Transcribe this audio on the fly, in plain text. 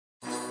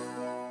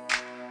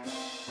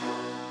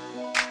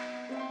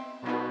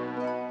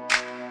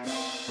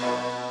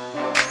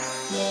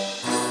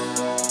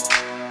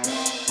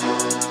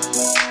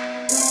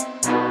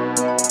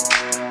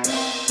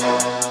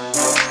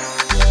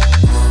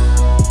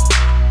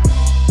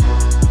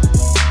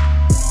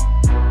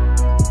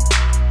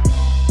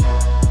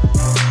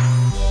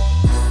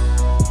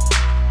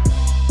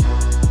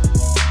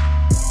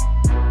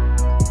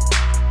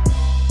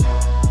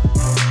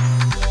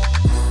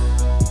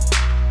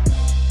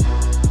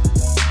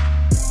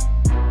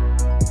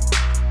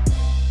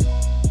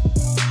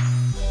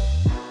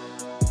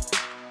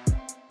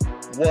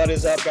What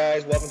is up,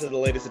 guys? Welcome to the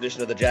latest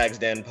edition of the Jags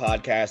Den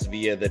Podcast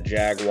via the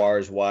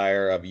Jaguars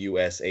Wire of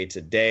USA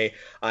Today.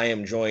 I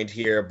am joined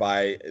here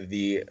by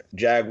the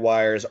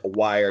Jaguars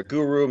Wire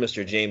guru,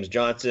 Mr. James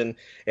Johnson,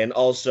 and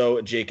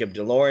also Jacob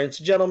DeLawrence.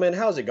 Gentlemen,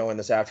 how's it going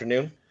this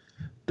afternoon?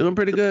 Doing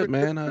pretty good,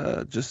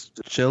 man. Just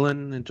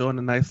chilling, enjoying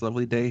a nice,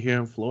 lovely day here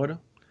in Florida.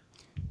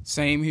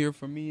 Same here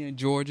for me in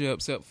Georgia,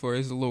 except for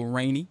it's a little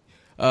rainy.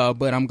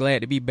 But I'm glad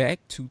to be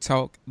back to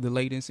talk the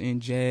latest in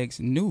Jags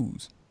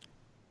news.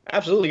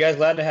 Absolutely, guys.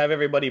 Glad to have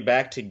everybody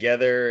back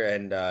together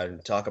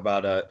and talk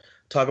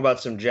about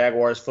some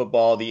Jaguars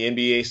football. The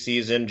NBA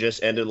season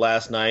just ended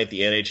last night.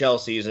 The NHL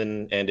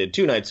season ended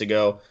 2 nights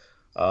ago.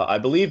 I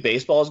believe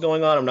baseball is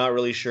going on. I'm not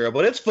really sure,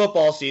 but it's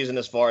football season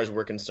as far as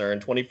we're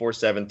concerned. 24/7,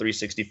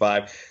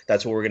 365.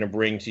 That's what we're going to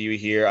bring to you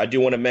here. I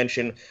do want to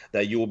mention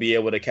that you will be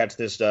able to catch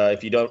this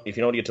if you don't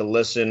get to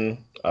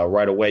listen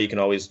right away. You can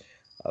always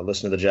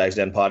listen to the Jags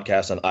Den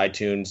Podcast on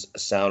iTunes,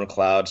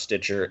 SoundCloud,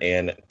 Stitcher,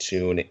 and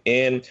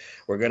TuneIn.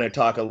 We're going to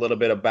talk a little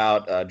bit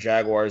about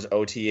Jaguars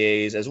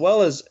OTAs, as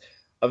well as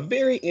a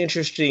very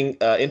interesting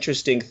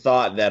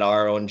thought that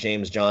our own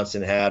James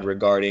Johnson had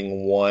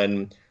regarding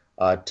one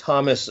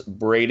Thomas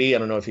Brady. I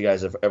don't know if you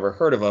guys have ever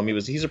heard of him.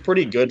 He's a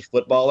pretty good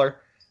footballer.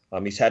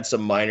 He's had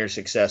some minor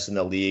success in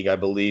the league. I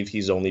believe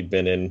he's only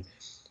been in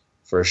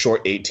for a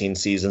short 18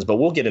 seasons, but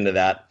we'll get into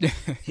that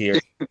here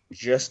in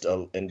just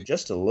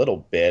a little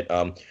bit.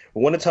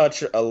 We want to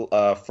touch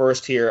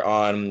first here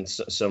on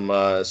some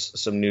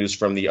news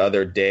from the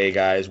other day,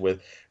 guys,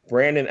 with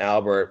Branden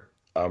Albert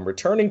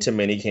returning to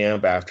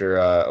minicamp after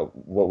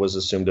what was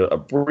assumed a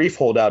brief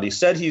holdout. He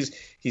says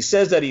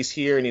that he's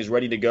here and he's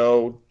ready to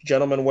go.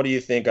 Gentlemen, what do you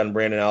think on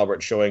Branden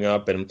Albert showing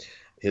up and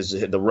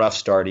the rough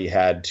start he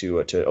had to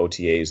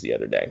OTAs the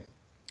other day?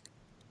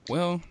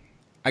 Well,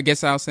 I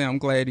guess I'll say I'm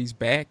glad he's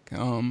back.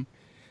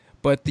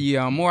 But the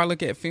more I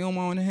look at film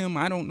on him,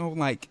 I don't know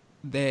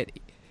that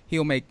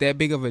he'll make that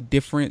big of a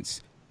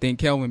difference than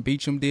Kelvin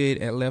Beachum did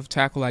at left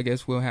tackle. I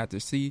guess we'll have to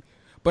see.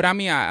 But I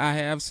mean, I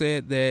have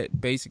said that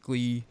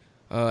basically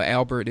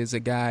Albert is a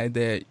guy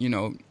that,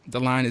 the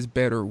line is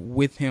better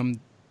with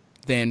him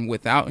than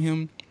without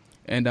him.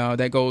 And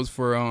that goes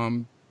for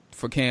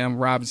Cam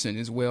Robinson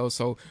as well.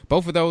 So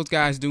both of those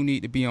guys do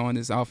need to be on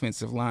this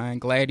offensive line.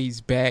 Glad he's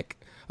back.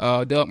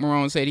 Doug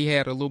Marrone said he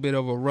had a little bit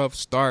of a rough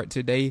start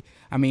today.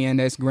 I mean, and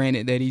that's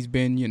granted that he's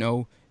been,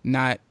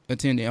 not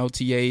attending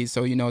LTAs.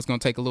 So, it's going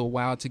to take a little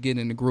while to get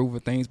in the groove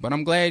of things. But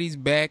I'm glad he's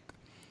back.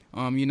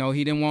 He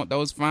didn't want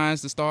those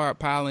fines to start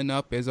piling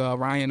up, as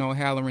Ryan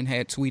O'Halloran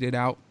had tweeted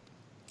out.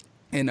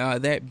 And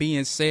that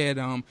being said,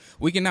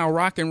 we can now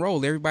rock and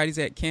roll. Everybody's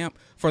at camp.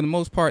 For the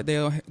most part,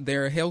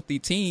 they're a healthy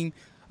team.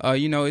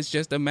 It's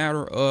just a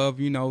matter of,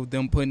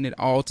 them putting it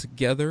all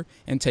together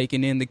and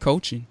taking in the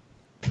coaching.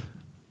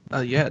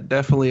 Yeah,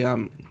 definitely.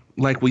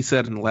 Like we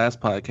said in the last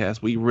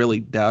podcast, we really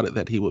doubted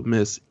that he would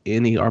miss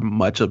any or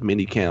much of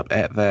minicamp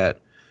at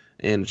that.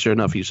 And sure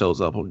enough, he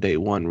shows up on day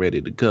one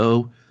ready to go.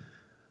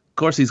 Of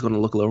course, he's going to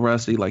look a little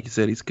rusty. Like you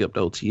said, he skipped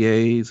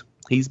OTAs.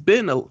 He's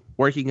been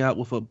working out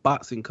with a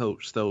boxing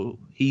coach, so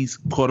he's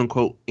quote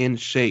unquote in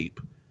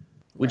shape.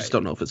 We just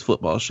don't know if it's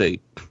football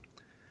shape.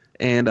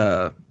 And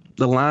the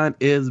line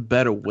is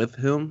better with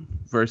him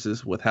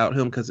versus without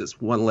him because it's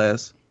one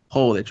less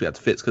hole that you have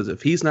to fix. Because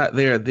if he's not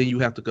there, then you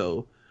have to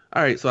go,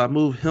 all right, so I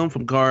move him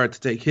from guard to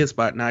take his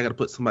spot. Now I got to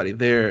put somebody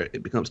there.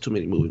 It becomes too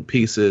many moving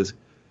pieces.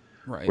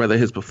 Right. Whether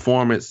his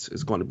performance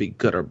is going to be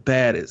good or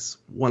bad is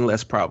one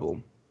less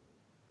problem.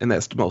 And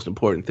that's the most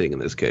important thing in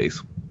this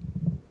case.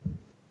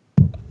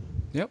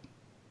 Yep.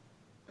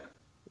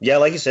 Yeah,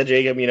 like you said,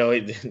 Jacob,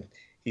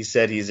 he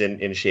said he's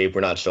in shape.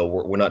 We're not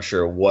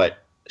sure what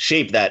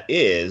shape that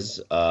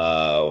is,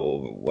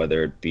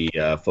 whether it be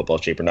football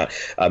shape or not.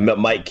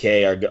 Mike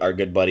Kay, our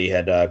good buddy,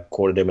 had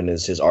quoted him in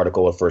his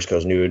article at First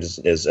Coast News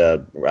as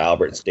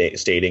Albert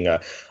stating,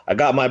 I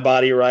got my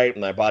body right.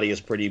 My body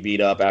is pretty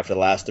beat up after the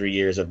last 3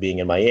 years of being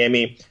in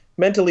Miami.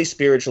 Mentally,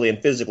 spiritually,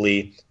 and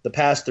physically, the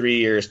past 3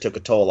 years took a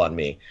toll on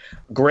me.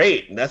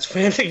 Great. That's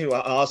fantastic.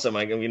 Awesome.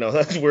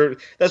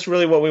 That's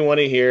really what we want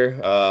to hear.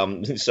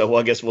 So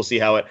I guess we'll see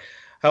how it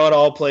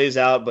all plays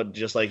out. But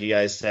just like you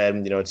guys said,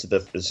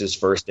 it's his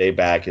first day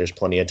back. There's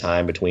plenty of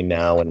time between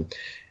now and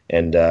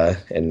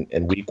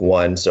week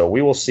one. So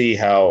we will see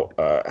how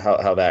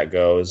that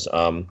goes.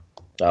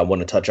 I want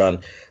to touch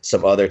on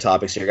some other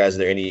topics here, guys. Is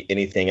there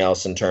anything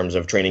else in terms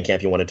of training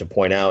camp you wanted to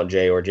point out,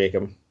 Jay or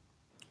Jacob?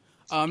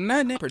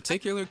 Not in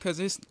particular,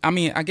 because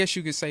I guess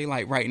you could say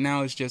right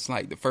now it's just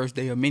the first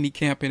day of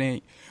minicamp. It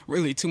ain't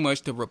really too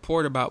much to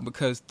report about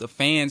because the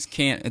fans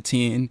can't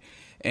attend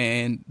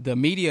and the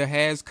media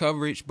has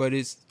coverage, but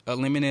it's a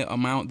limited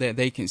amount that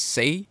they can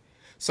say.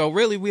 So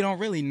really, we don't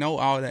really know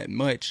all that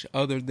much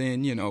other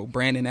than,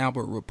 Branden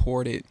Albert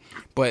reported.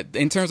 But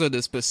in terms of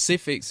the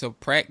specifics of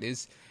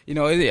practice,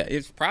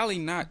 it's probably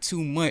not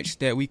too much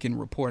that we can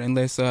report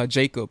unless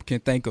Jacob can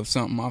think of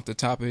something off the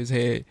top of his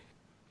head.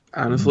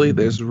 Honestly,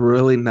 there's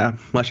really not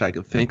much I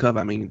can think of.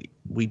 I mean,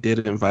 we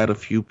did invite a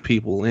few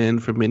people in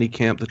for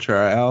minicamp to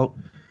try out,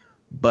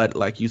 But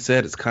like you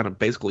said, it's kind of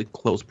basically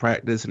close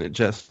practice and it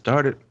just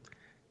started.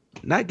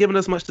 Not giving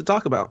us much to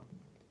talk about.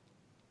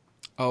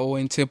 Oh,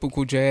 in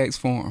typical Jags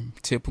form.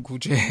 Typical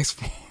Jags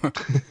form.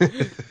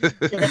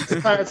 It's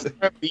kind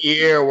of the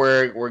year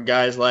where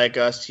guys like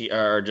us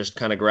are just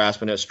kind of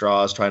grasping at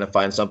straws, trying to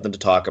find something to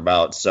talk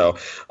about. So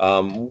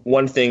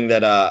one thing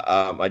that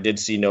I did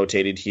see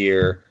notated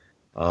here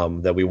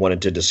that we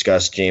wanted to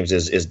discuss, James,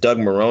 is Doug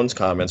Marrone's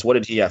comments. What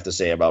did he have to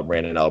say about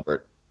Branden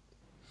Albert?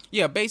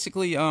 Yeah,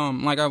 basically,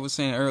 like I was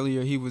saying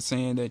earlier, he was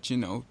saying that,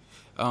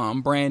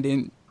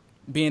 Branden,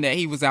 being that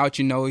he was out,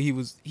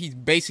 he's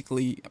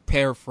basically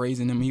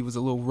paraphrasing him. He was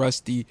a little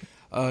rusty,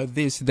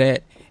 this,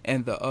 that,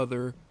 and the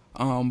other.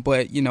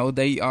 But,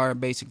 they are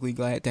basically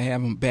glad to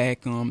have him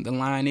back. The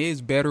line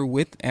is better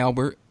with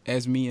Albert,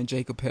 as me and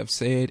Jacob have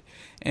said.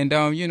 And,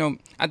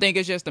 I think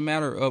it's just a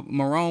matter of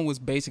Marrone was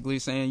basically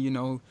saying,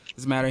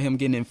 it's a matter of him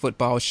getting in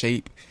football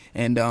shape.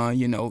 And,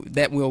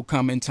 that will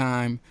come in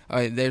time.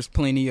 There's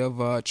plenty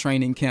of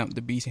training camp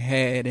to be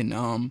had.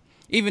 And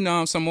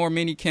even some more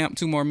minicamp,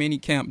 2 more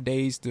minicamp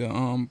days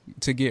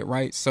to get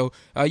right. So,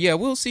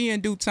 we'll see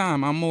in due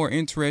time. I'm more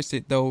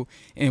interested, though,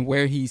 in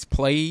where he's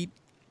played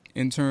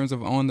in terms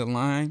of on the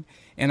line.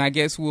 And I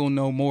guess we'll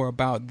know more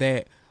about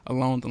that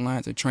along the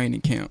lines of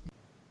training camp.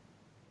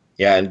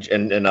 Yeah,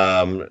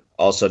 and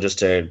also just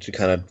to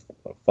kind of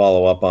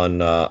follow up on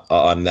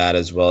that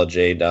as well,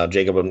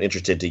 Jacob, I'm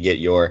interested to get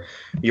your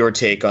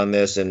take on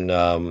this. And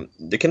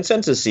the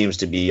consensus seems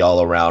to be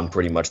all around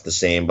pretty much the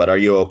same. But are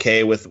you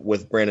okay with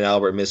Branden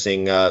Albert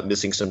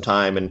missing some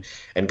time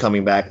and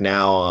coming back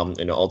now?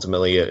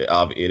 Ultimately,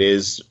 it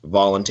is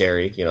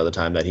voluntary, the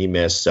time that he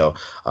missed. So,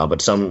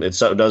 but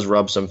it does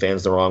rub some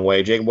fans the wrong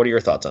way. Jacob, what are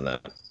your thoughts on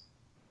that?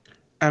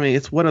 I mean,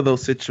 it's one of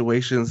those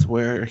situations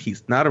where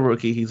he's not a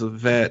rookie. He's a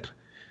vet.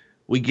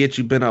 We get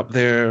you've been up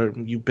there.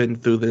 You've been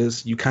through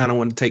this. You kind of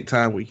want to take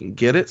time where you can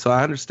get it. So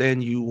I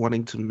understand you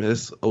wanting to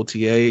miss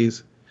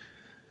OTAs.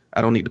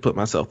 I don't need to put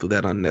myself through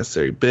that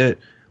unnecessary bit.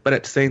 But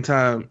at the same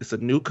time, it's a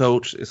new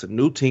coach. It's a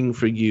new team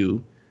for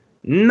you.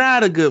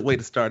 Not a good way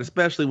to start,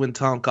 especially when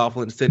Tom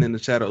Coughlin's sitting in the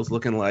shadows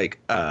looking like,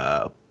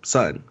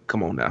 son,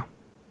 come on now.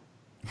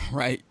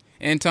 Right.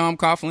 And Tom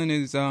Coughlin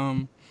is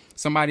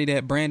somebody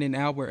that Branden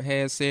Albert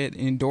has said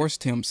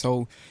endorsed him.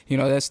 So,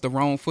 that's the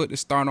wrong foot to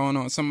start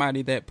on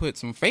somebody that put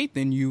some faith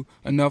in you,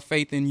 enough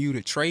faith in you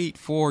to trade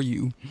for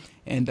you.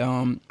 And,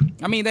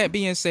 that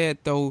being said,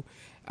 though,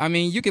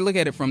 you can look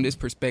at it from this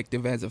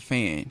perspective as a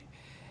fan.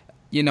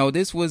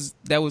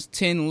 That was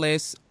 10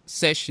 less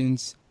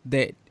sessions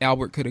that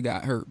Albert could have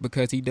got hurt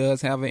because he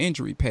does have an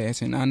injury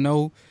pass. And I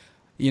know,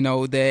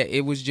 that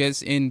it was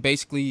just in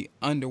basically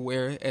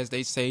underwear, as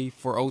they say,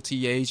 for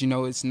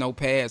OTAs. It's no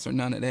pads or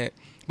none of that.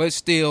 But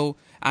still,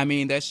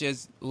 that's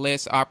just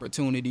less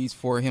opportunities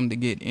for him to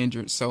get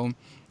injured. So,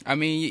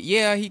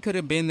 he could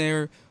have been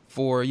there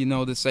for,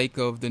 the sake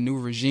of the new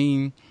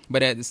regime.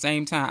 But at the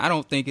same time, I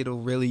don't think it'll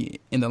really,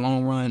 in the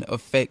long run,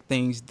 affect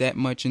things that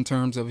much in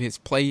terms of his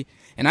play.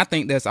 And I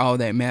think that's all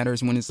that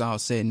matters when it's all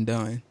said and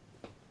done.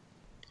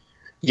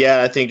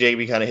 Yeah, I think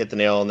JB kind of hit the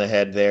nail on the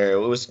head there. It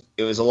was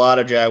a lot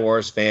of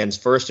Jaguars fans'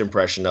 first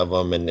impression of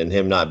him and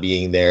him not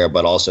being there,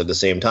 but also at the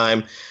same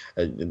time,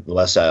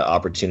 less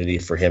opportunity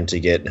for him to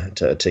get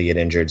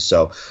injured.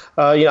 So,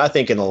 I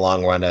think in the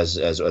long run, as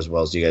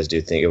well as you guys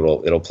do think,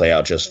 it'll play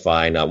out just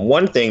fine.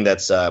 One thing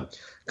that's kind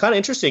of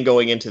interesting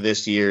going into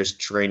this year's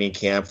training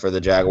camp for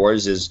the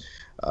Jaguars is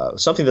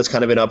something that's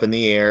kind of been up in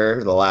the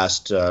air the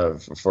last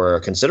for a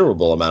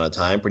considerable amount of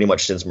time, pretty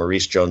much since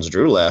Maurice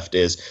Jones-Drew left,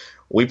 is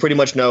we pretty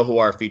much know who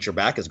our feature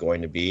back is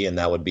going to be, and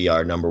that would be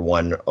our number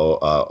 1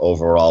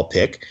 overall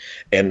pick.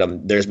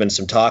 And there's been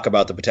some talk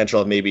about the potential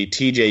of maybe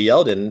TJ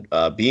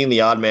Yeldon being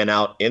the odd man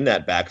out in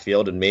that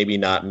backfield and maybe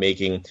not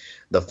making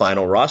the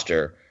final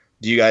roster.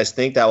 Do you guys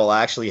think that will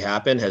actually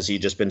happen? Has he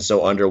just been so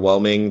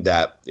underwhelming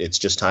that it's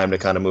just time to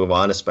kind of move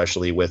on,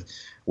 especially with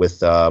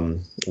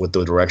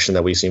the direction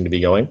that we seem to be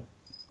going?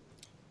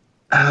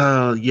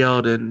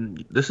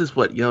 Yeldon. This is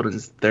what,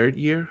 Yeldon's third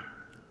year?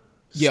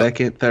 Yep.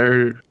 Second,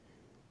 third?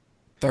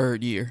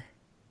 Third year.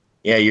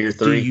 Yeah, year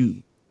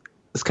 3.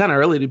 It's kind of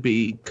early to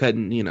be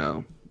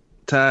cutting,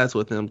 ties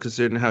with him,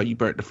 considering how you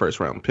burnt the first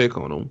round pick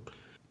on him.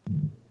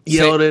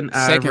 Yeldon,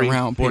 second Ivory,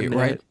 round pick, Fournette.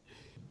 right?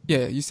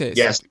 Yeah, you said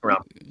second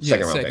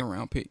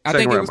round pick. I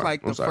think it was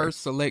like the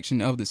first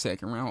selection of the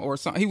second round, or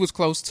something. He was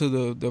close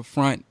to the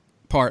front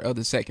part of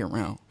the second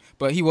round,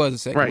 but he was a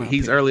second round. Right,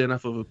 he's pick. early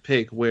enough of a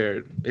pick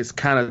where it's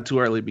kind of too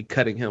early to be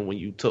cutting him when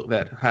you took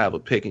that high of a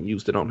pick and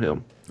used it on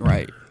him.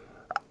 Right.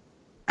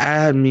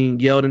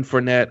 Yeldon,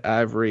 Fournette,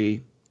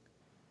 Ivory.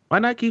 Why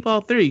not keep all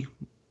 3?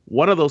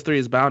 One of those 3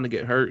 is bound to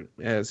get hurt,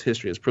 as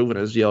history has proven,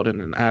 as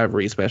Yeldon and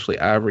Ivory, especially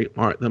Ivory,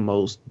 aren't the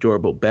most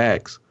durable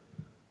backs.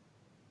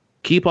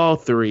 Keep all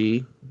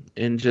 3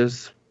 in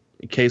just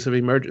in case of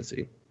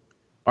emergency.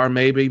 Or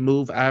maybe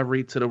move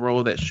Ivory to the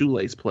role that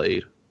Shoelace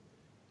played.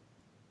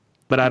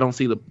 But I don't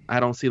see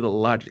the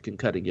logic in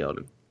cutting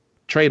Yeldon.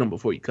 Trade him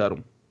before you cut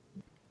him.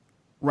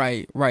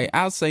 Right.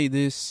 I'll say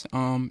this.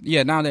 Now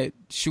that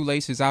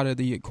Shoelace is out of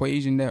the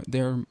equation,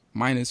 they're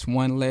minus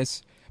 1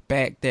 less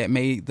back that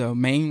made the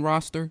main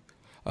roster,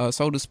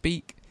 so to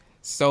speak.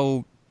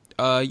 So,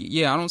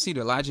 yeah, I don't see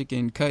the logic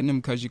in cutting him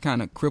because you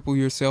kind of cripple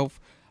yourself.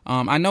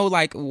 I know,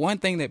 like, one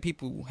thing that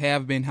people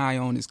have been high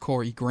on is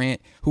Corey Grant,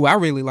 who I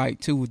really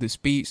like, too, the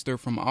speedster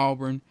from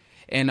Auburn.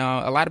 And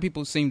a lot of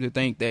people seem to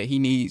think that he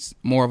needs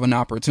more of an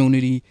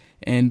opportunity.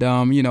 And,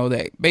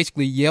 that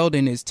basically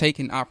Yeldon is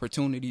taking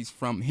opportunities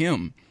from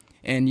him.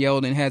 And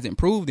Yeldon hasn't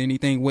proved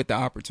anything with the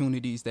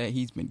opportunities that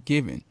he's been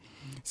given.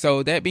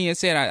 So that being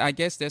said, I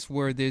guess that's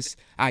where this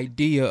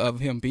idea of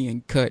him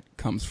being cut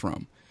comes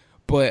from.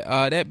 But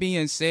that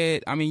being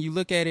said, I mean, you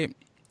look at it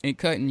in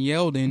cutting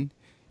Yeldon,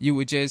 you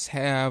would just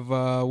have,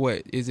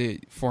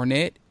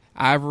 Fournette,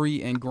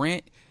 Ivory, and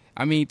Grant.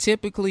 I mean,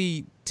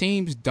 typically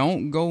teams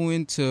don't go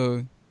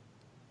into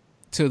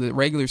the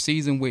regular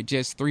season with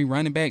just 3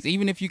 running backs,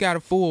 even if you got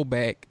a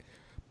fullback.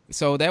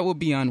 So that would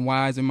be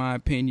unwise, in my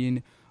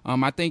opinion.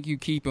 I think you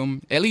keep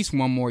them at least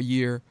one more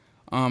year.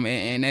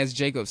 And as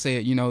Jacob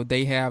said,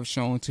 they have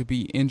shown to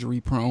be injury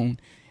prone.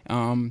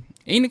 I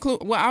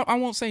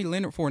won't say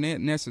Leonard Fournette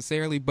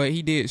necessarily, but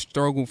he did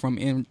struggle from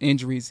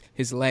injuries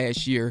his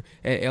last year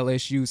at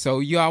LSU.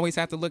 So you always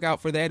have to look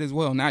out for that as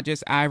well, not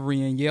just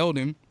Ivory and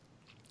Yeldon.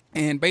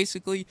 And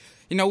basically,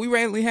 we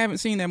rarely haven't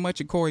seen that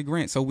much of Corey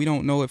Grant, so we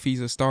don't know if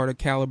he's a starter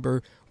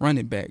caliber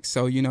running back.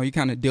 So, you're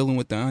kind of dealing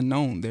with the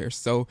unknown there.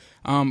 So,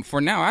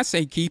 for now, I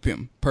say keep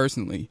him,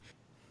 personally.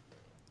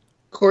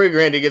 Corey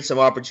Grant did get some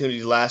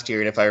opportunities last year,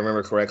 and if I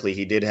remember correctly,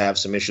 he did have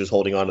some issues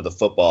holding on to the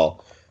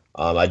football.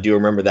 I do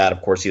remember that.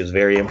 Of course, he was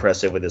very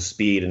impressive with his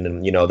speed,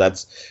 and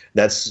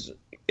that's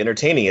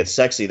entertaining. It's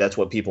sexy. That's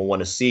what people want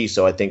to see.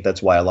 So I think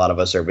that's why a lot of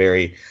us are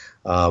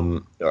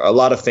a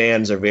lot of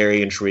fans are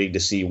very intrigued to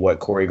see what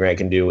Corey Grant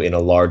can do in a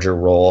larger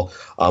role.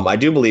 I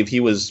do believe he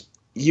was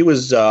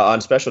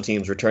on special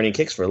teams returning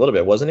kicks for a little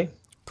bit, wasn't he?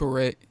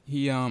 Correct.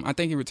 I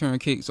think he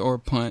returned kicks or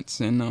punts.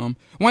 And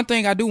one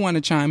thing I do want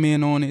to chime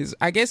in on is,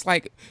 I guess,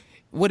 like,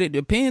 what it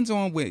depends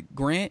on with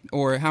Grant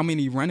or how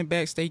many running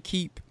backs they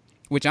keep,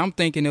 which I'm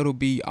thinking it'll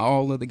be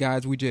all of the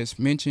guys we just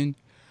mentioned,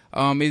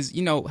 is,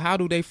 how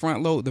do they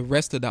front load the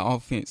rest of the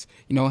offense?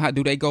 How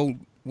do they go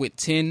with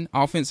 10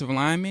 offensive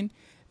linemen,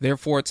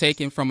 therefore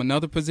taken from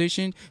another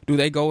position? Do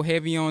they go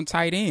heavy on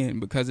tight end?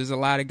 Because there's a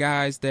lot of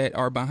guys that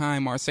are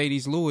behind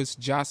Mercedes Lewis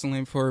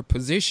jostling for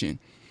position.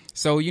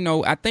 So,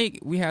 I think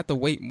we have to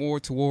wait more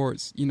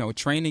towards,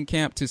 training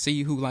camp to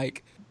see who,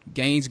 like,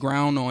 gains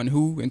ground on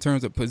who in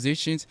terms of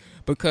positions.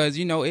 Because,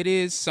 it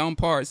is some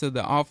parts of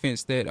the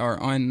offense that are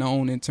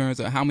unknown in terms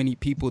of how many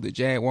people the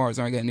Jaguars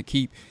are going to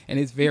keep. And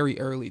it's very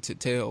early to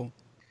tell.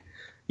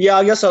 Yeah,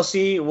 I guess I'll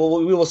see.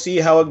 Well, we will see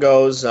how it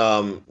goes.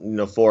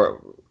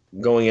 For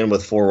going in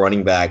with 4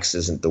 running backs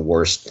isn't the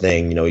worst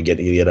thing. You get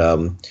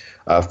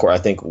of course,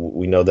 I think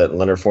we know that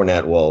Leonard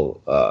Fournette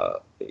will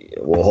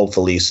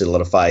hopefully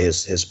solidify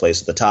his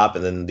place at the top,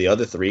 and then the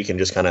other 3 can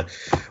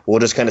we'll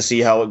just kind of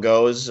see how it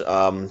goes.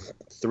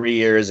 3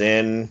 years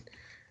in,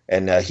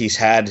 and he's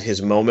had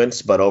his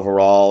moments, but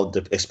overall,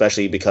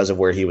 especially because of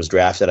where he was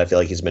drafted, I feel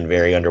like he's been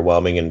very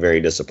underwhelming and very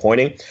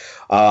disappointing.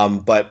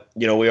 But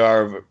we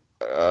are.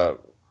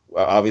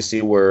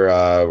 Obviously,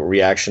 we're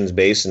reactions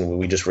based, and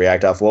we just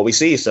react off what we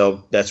see.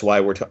 So that's why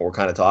we're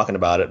kind of talking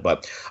about it.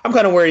 But I'm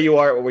kind of where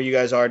you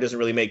guys are. It doesn't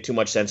really make too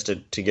much sense to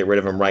get rid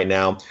of him right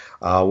now.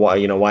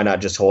 Why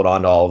not just hold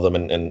on to all of them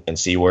and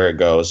see where it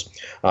goes?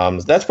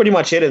 That's pretty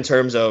much it in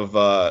terms of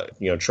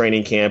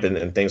training camp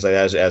and things like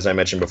that. As I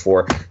mentioned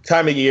before,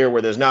 time of year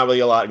where there's not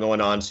really a lot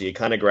going on, so you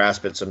kind of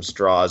grasp at some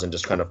straws and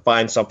just kind of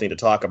find something to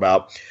talk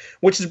about.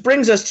 Which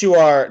brings us to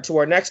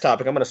our next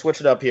topic. I'm going to switch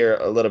it up here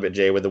a little bit,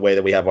 Jay, with the way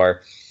that we have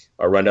our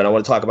rundown. I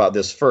want to talk about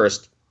this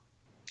first.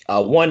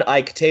 One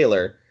Ike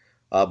Taylor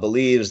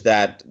believes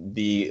that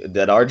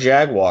our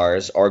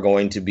Jaguars are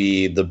going to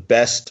be the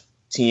best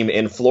team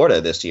in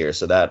Florida this year.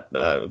 So that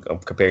I'm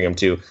comparing them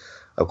to,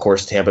 of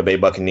course, Tampa Bay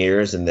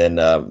Buccaneers and then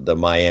the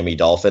Miami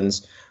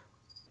Dolphins.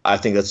 I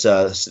think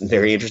that's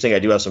very interesting. I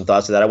do have some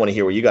thoughts to that. I want to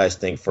hear what you guys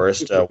think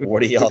first.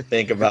 What do y'all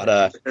think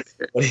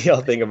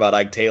about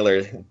Ike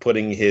Taylor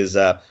putting his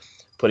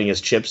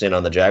chips in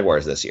on the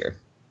Jaguars this year?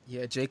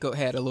 Yeah, Jacob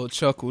had a little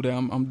chuckle there.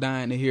 I'm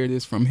dying to hear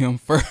this from him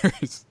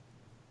first.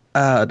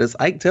 Does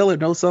Ike Taylor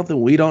know something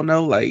we don't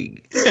know?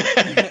 Like,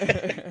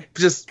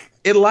 just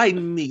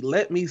enlighten me.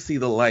 Let me see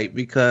the light,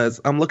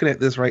 because I'm looking at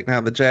this right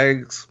now. The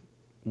Jags,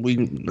 we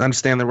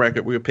understand the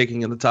record. We were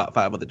picking in the top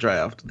 5 of the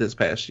draft this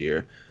past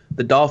year.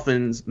 The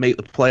Dolphins made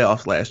the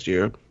playoffs last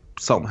year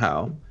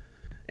somehow,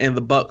 and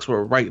the Bucs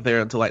were right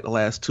there until like the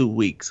last 2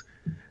 weeks.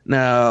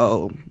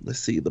 Now, let's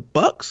see. The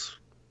Bucs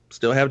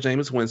still have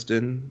Jameis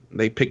Winston.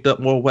 They picked up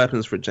more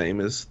weapons for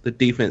Jameis. The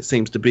defense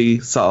seems to be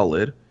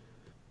solid.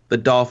 The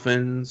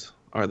Dolphins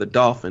are the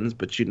Dolphins,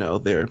 but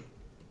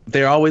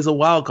they're always a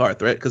wild card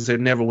threat because they're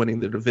never winning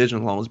the division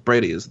as long as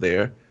Brady is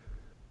there.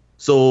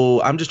 So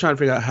I'm just trying to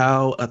figure out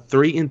how a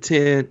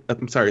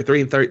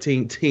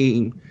 3-13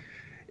 team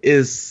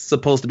is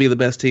supposed to be the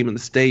best team in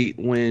the state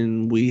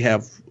when we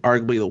have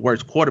arguably the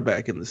worst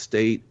quarterback in the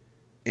state.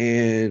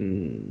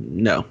 And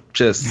no,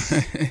 just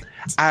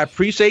I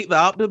appreciate the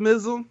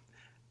optimism.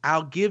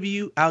 I'll give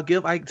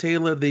Ike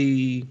Taylor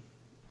the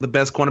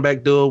best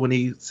cornerback duo when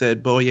he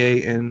said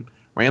Boye and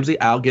Ramsey.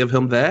 I'll give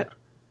him that.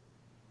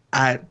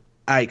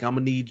 Ike, I'm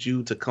gonna need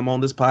you to come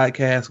on this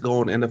podcast, go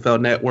on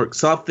NFL Network,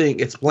 something.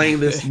 Explain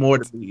this more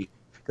to me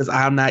because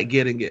I'm not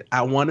getting it.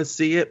 I want to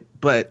see it,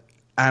 but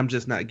I'm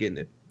just not getting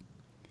it.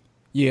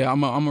 Yeah,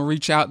 I'm gonna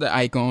reach out to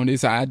Ike on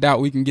this. I doubt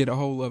we can get a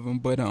hold of him,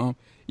 but I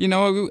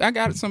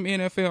got some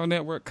NFL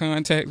Network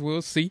contacts.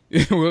 We'll see,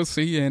 we'll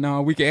see,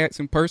 and we can ask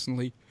him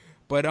personally.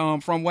 But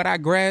from what I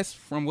grasped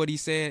from what he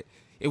said,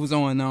 it was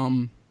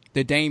on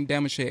the Dame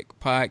Damashek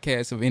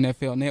podcast of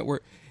NFL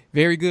Network.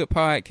 Very good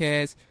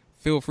podcast.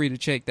 Feel free to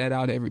check that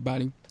out,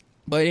 everybody.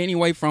 But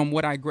anyway, from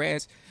what I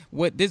grasped,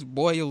 what this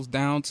boils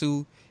down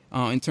to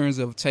in terms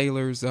of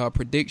Taylor's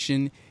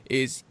prediction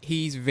is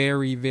he's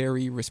very,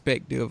 very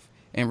respective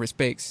and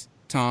respects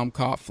Tom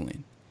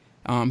Coughlin.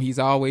 He's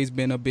always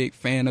been a big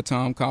fan of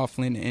Tom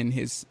Coughlin and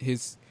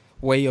his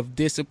way of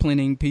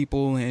disciplining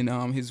people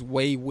and his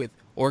way with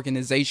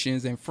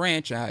organizations and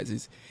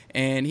franchises.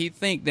 And he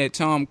think that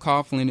Tom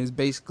Coughlin is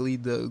basically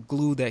the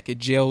glue that could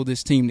gel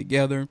this team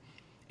together.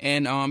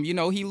 And,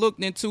 he looked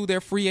into their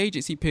free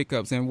agency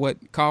pickups and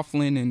what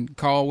Coughlin and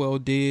Caldwell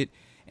did.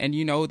 And,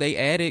 they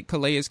added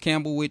Calais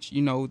Campbell, which,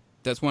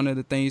 that's one of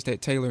the things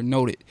that Taylor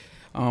noted.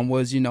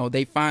 Was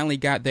they finally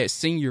got that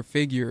senior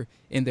figure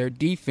in their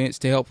defense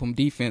to help them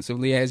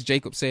defensively. As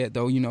Jacob said,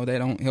 though, they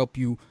don't help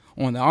you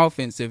on the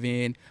offensive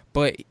end.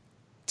 But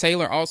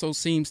Taylor also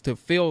seems to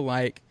feel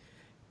like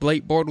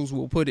Blake Bortles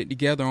will put it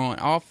together on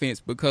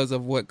offense because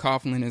of what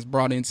Coughlin has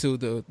brought into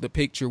the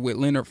picture with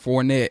Leonard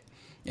Fournette.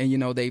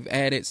 And, they've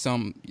added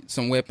some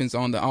weapons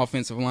on the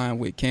offensive line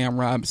with Cam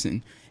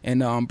Robinson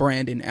and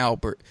Branden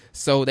Albert.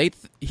 So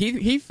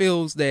he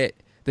feels that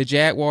the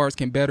Jaguars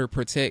can better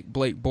protect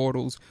Blake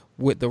Bortles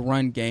with the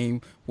run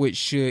game, which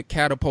should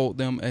catapult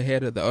them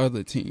ahead of the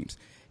other teams.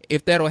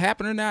 If that'll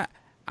happen or not,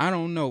 I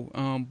don't know.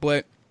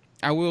 But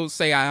I will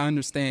say I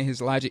understand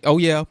his logic. Oh,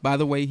 yeah, by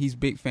the way, he's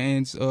big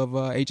fans of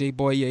A.J.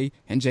 Boye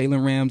and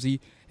Jalen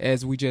Ramsey,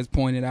 as we just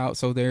pointed out.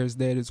 So there's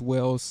that as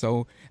well.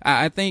 So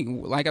I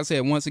think, like I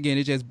said, once again,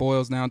 it just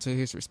boils down to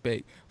his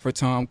respect for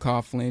Tom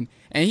Coughlin.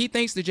 And he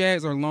thinks the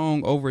Jags are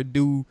long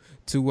overdue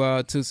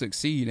to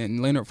succeed.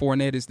 And Leonard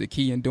Fournette is the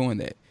key in doing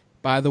that.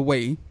 By the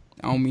way,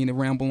 I don't mean to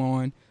ramble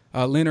on.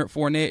 Leonard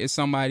Fournette is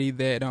somebody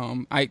that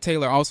Ike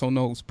Taylor also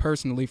knows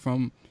personally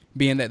from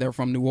being that they're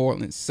from New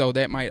Orleans. So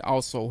that might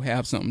also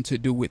have something to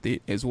do with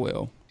it as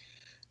well.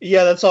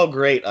 Yeah, that's all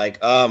great, Ike.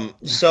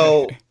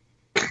 So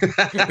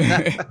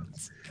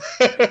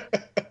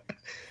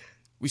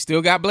we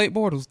still got Blake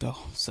Bortles, though.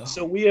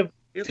 So we have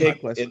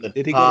picked in the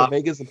Did he go to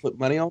Vegas and put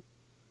money on?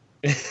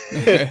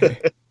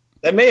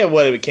 That may have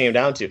what it came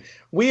down to.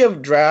 We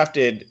have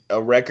drafted a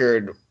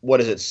record,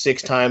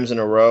 6 times in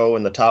a row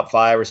in the top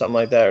 5 or something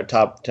like that, or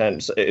top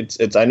 10.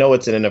 It's I know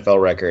it's an NFL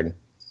record.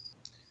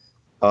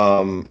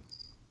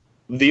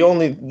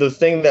 The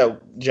thing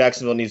that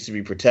Jacksonville needs to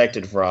be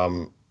protected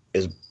from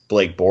is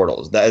Blake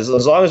Bortles. That is,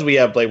 as long as we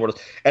have Blake Bortles.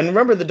 And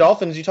remember the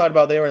Dolphins you talked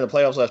about, they were in the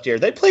playoffs last year.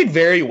 They played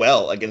very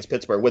well against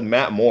Pittsburgh with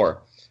Matt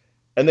Moore.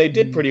 And they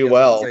did pretty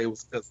well. It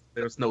was because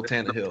there was no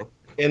Tannehill.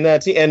 And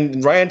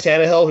Ryan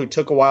Tannehill, who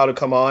took a while to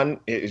come on,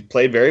 he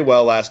played very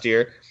well last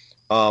year.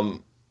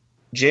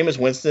 Jameis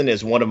Winston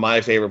is one of my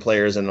favorite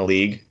players in the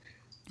league.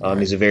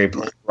 He's a very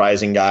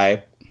polarizing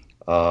guy,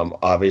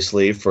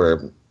 obviously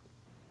for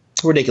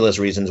ridiculous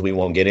reasons we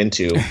won't get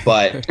into.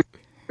 But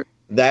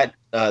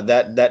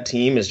that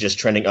team is just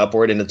trending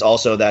upward, and it's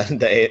also the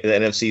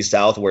NFC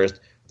South where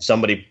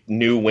somebody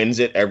new wins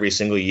it every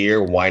single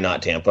year. Why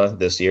not Tampa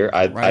this year?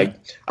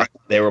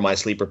 They were my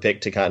sleeper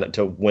pick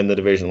to win the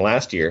division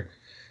last year.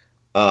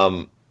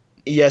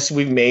 Yes,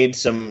 we've made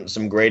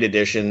some great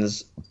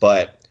additions,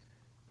 but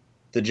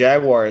the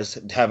Jaguars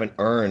haven't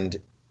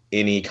earned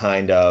any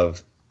kind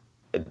of.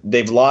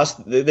 They've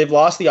lost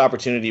the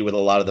opportunity with a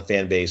lot of the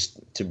fan base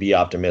to be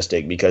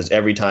optimistic, because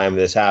every time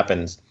this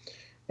happens,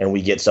 and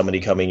we get somebody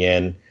coming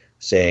in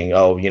saying,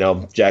 "Oh,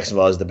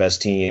 Jacksonville is the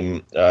best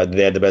team.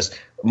 They had the best."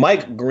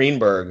 Mike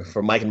Greenberg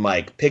from Mike and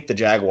Mike picked the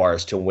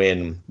Jaguars to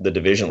win the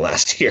division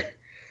last year.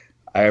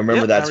 I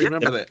remember that. I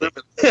remember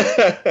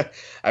that.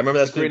 I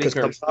remember that because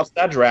coming off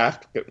that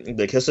draft,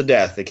 the kiss of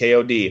death, the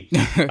KOD.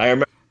 I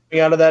remember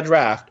coming out of that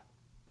draft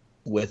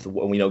with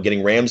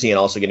getting Ramsey and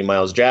also getting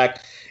Miles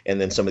Jack,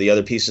 and then some of the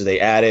other pieces they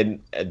added.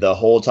 The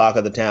whole talk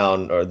of the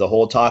town, or the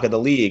whole talk of the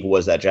league,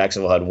 was that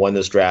Jacksonville had won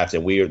this draft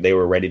and they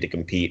were ready to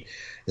compete,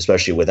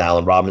 especially with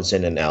Allen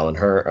Robinson and Allen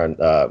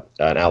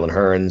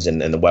Hurns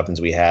and the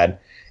weapons we had,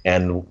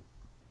 and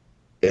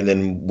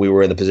then we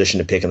were in the position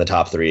to pick in the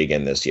top 3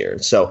 again this year.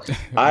 So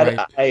right.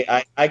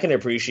 I can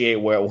appreciate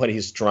what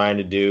he's trying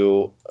to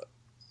do,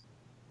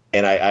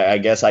 and I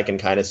guess I can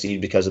kind of see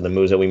because of the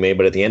moves that we made.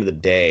 But at the end of the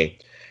day,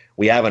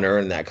 we haven't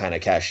earned that kind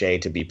of cachet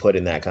to be put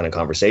in that kind of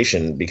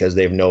conversation, because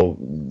they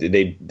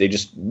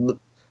just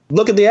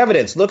look at the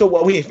evidence, look at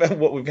what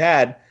we've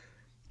had,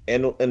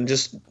 and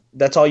just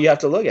that's all you have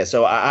to look at.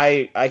 So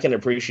I can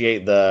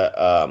appreciate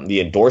the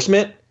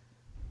endorsement,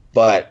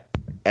 but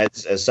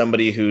as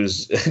somebody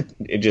who's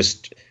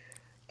just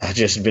I've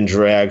just been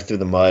dragged through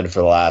the mud for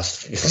the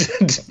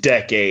last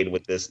decade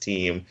with this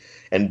team,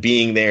 and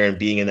being there and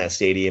being in that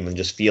stadium and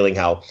just feeling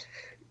how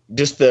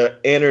just the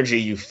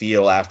energy you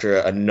feel after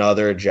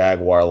another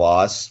Jaguar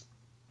loss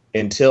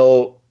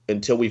until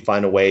we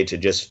find a way to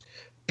just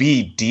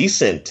be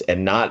decent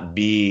and not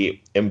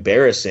be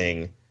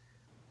embarrassing,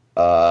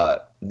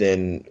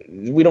 then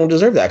we don't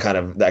deserve that kind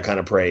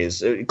of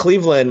praise.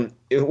 Cleveland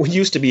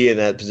used to be in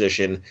that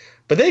position,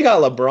 but they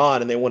got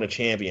LeBron and they won a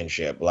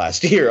championship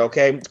last year.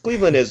 Okay,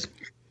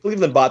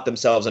 Cleveland bought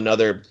themselves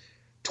another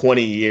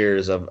 20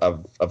 years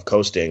of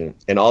coasting,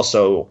 and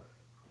also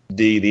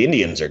the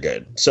Indians are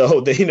good.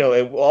 So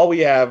all we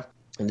have,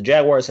 and the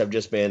Jaguars have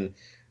just been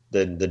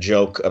the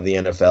joke of the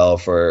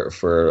NFL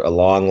for a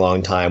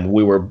long time.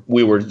 We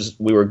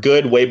were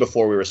good way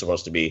before we were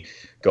supposed to be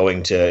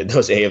going to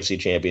those AFC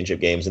championship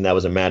games, and that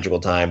was a magical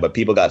time, but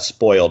people got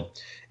spoiled.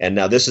 And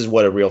now this is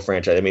what a real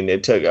franchise. I mean,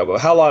 it took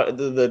how long?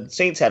 The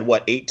Saints had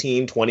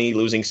 18, 20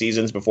 losing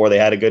seasons before they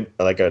had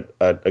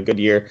a good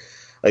year.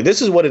 Like,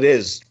 this is what it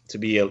is to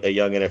be a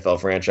young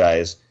NFL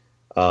franchise.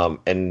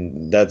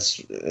 And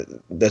that's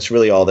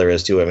really all there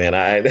is to it, man.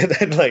 I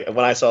like,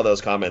 when I saw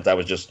those comments, I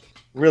was just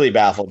really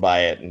baffled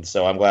by it, and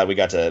so I'm glad we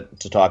got to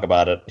talk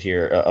about it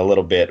here a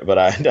little bit. But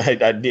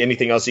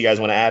anything else you guys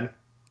want to add?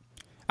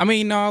 I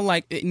mean, no,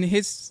 like, in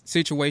his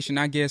situation,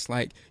 I guess,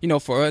 like,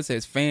 for us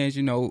as fans,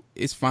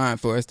 it's fine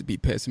for us to be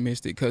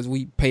pessimistic because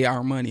we pay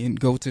our money and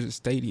go to the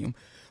stadium.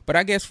 But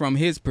I guess from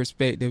his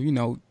perspective,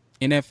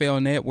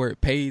 NFL Network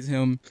pays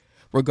him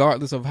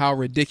regardless of how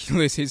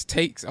ridiculous his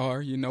takes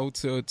are,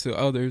 to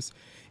others.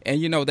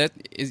 And, that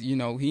is, he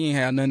ain't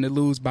had nothing to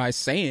lose by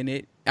saying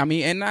it. I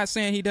mean, and not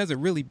saying he doesn't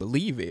really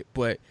believe it,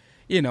 but,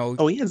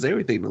 Oh, he has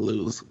everything to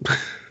lose.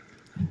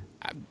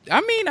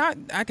 I mean,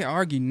 I can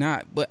argue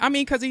not, but I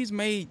mean, because he's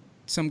made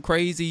some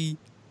crazy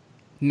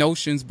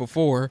notions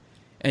before,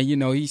 and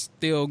he's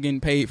still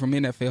getting paid from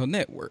NFL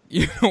Network.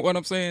 You know what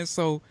I'm saying?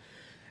 So,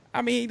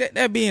 I mean,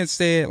 that being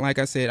said, like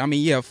I said, I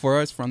mean, yeah, for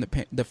us from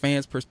the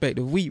fans'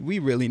 perspective, we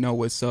really know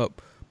what's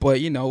up. But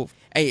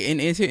hey, in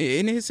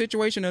his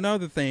situation,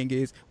 another thing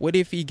is, what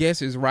if he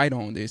guesses right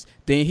on this?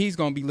 Then he's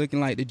gonna be looking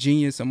like the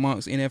genius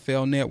amongst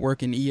NFL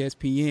Network and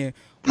ESPN.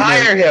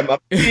 Hire him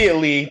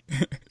immediately.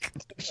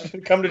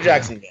 Come to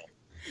Jacksonville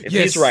if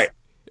he's right.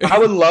 I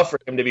would love for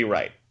him to be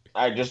right.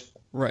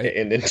 Right.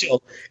 And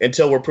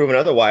until we're proven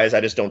otherwise, I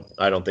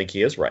don't think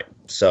he is right.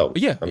 So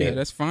yeah,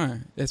 that's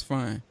fine. That's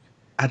fine.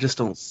 I just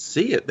don't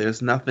see it.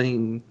 There's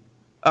nothing.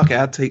 Okay,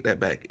 I'll take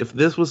that back. If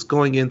this was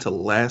going into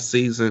last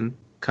season,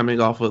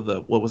 coming off of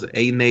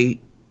 8-8,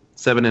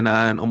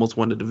 7-9, almost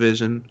won the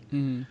division.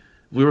 Mm-hmm.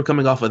 We were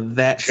coming off of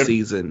that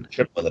season.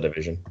 Should win the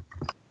division.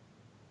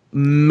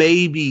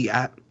 Maybe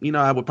I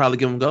would probably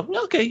give him a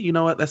go. Okay, you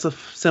know what? That's a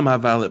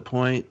semi-valid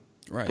point.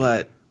 Right.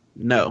 But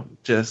no,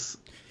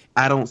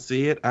 I don't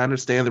see it. I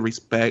understand the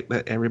respect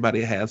that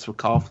everybody has for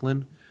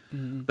Coughlin,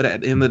 but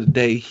at the end of the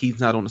day, he's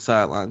not on the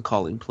sideline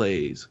calling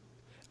plays.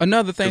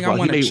 Another thing I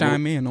want to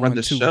chime in on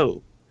the too.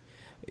 Show.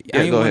 I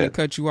didn't want to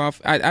cut you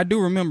off. I do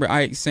remember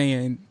Ike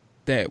saying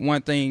that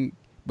one thing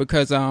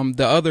because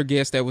the other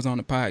guest that was on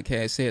the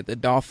podcast said the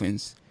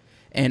Dolphins,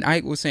 and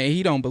Ike was saying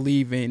he don't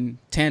believe in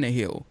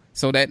Tannehill.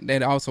 So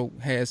that also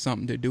has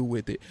something to do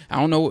with it. I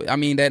don't know. I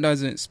mean, that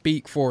doesn't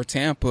speak for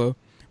Tampa,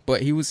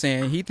 but he was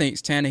saying he thinks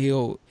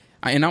Tannehill,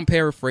 and I'm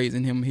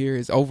paraphrasing him here,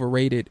 is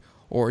overrated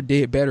or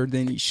did better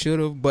than he should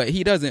have. But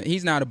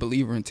he's not a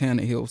believer in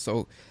Tannehill.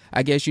 So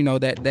I guess,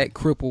 that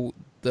crippled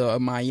the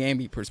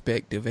Miami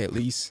perspective at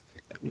least.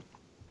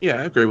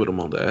 Yeah, I agree with him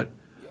on that.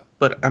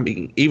 But, I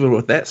mean, even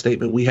with that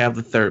statement, we have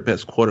the third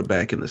best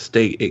quarterback in the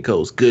state. It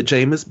goes good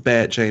Jameis,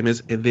 bad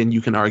Jameis, and then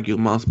you can argue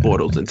amongst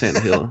Bortles and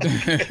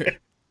Tannehill.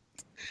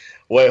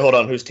 Wait, hold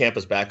on. Who's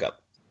Tampa's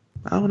backup?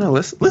 I don't know.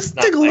 Let's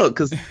take a look,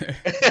 because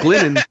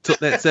Glennon took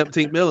that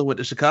 $17 million and went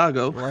to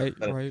Chicago. Right.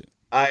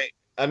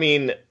 I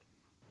mean,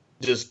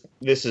 this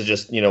is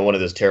just one of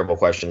those terrible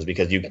questions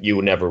because you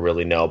would never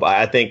really know. But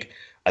I think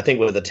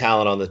with the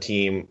talent on the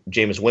team,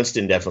 Jameis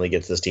Winston definitely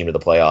gets this team to the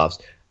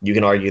playoffs. You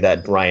can argue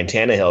that Ryan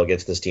Tannehill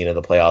gets this team to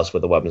the playoffs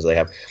with the weapons they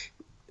have.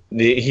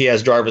 He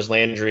has Jarvis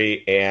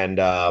Landry and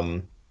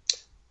Jay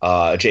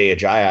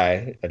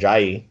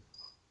Ajayi.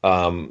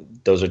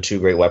 Those are two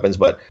great weapons.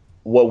 But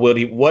what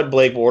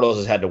Blake Bortles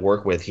has had to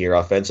work with here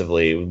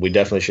offensively, we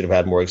definitely should have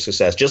had more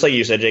success. Just like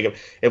you said, Jacob,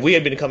 if we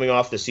had been coming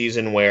off the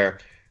season where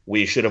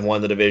we should have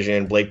won the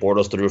division, Blake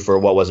Bortles threw for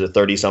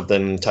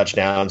 30-something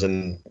touchdowns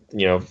and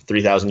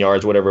 3,000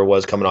 yards, whatever it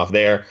was, coming off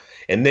there.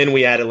 And then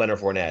we added Leonard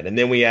Fournette, and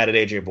then we added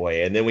A.J.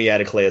 Boye, and then we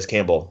added Calais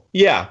Campbell.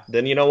 Yeah,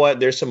 then you know what?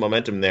 There's some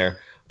momentum there.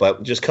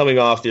 But just coming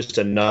off just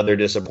another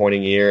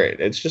disappointing year,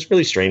 it's just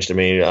really strange to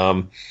me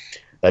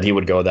that he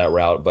would go that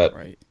route. But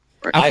right.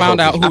 I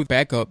found out who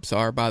backups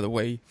are, by the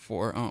way,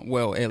 for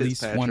at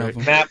least one of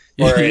them. Matt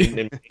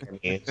in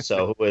Miami.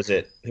 So who is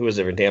it? Who is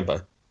it in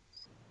Tampa?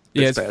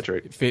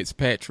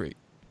 Fitzpatrick.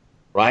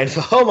 Right.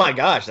 Oh my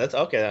gosh, that's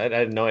okay. I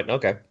didn't know it.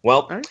 Okay.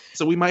 Well, right.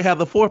 So we might have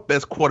the fourth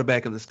best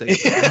quarterback in the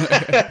state.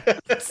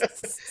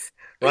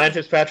 Ryan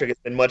Fitzpatrick has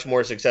been much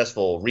more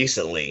successful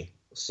recently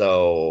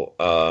So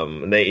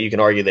you can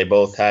argue they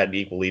both had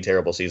equally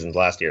terrible seasons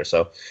last year.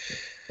 So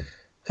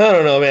I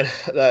don't know,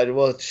 man.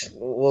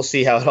 We'll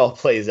see how it all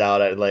plays out.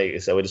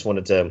 So we just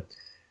wanted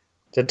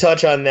to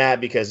touch on that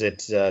because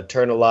it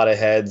turned a lot of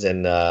heads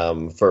and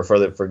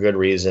for good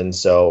reason.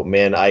 So,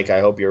 man, Ike, I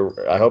hope you're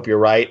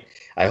right.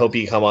 I hope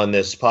you come on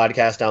this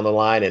podcast down the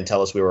line and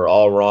tell us we were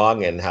all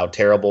wrong and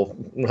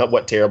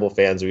what terrible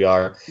fans we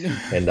are,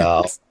 and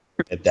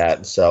at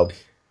that. So,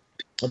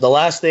 the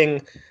last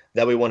thing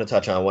that we want to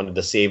touch on, I wanted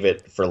to save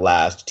it for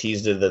last.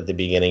 Teased it at the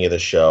beginning of the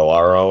show.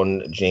 Our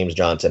own James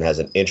Johnson has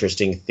an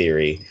interesting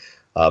theory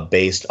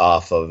based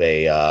off of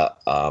it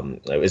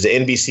was an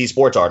NBC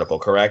Sports article,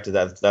 correct?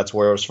 That's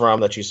where it was from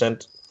that you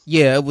sent?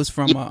 Yeah, it was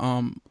from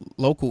a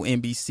local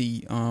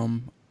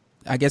NBC.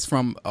 I guess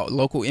from a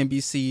local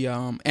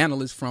NBC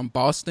analyst from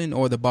Boston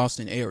or the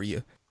Boston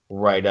area.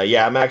 Right.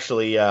 Yeah, I'm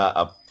actually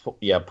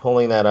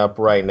pulling that up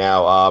right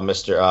now.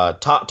 Mr.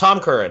 Tom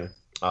Curran.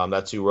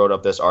 That's who wrote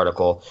up this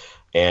article.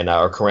 And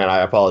or Curran, I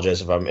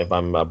apologize if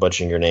I'm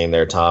butchering your name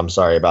there, Tom.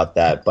 Sorry about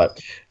that. But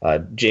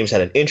James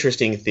had an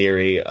interesting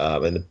theory,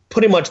 and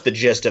pretty much the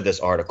gist of this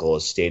article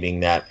is stating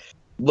that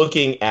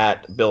looking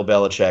at Bill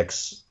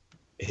Belichick's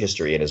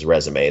history and his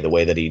resume, the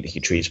way that he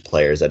treats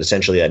players, that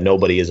essentially that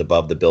nobody is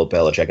above the Bill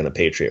Belichick and the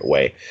Patriot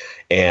way.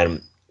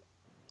 And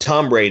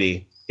Tom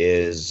Brady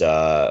is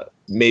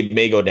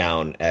may go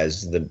down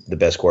as the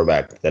best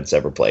quarterback that's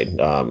ever played.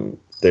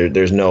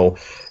 There's no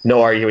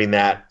arguing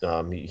that.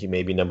 He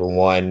may be number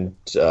one.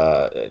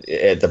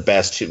 At the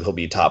best, he'll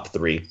be top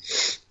three.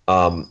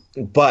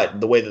 But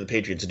the way that the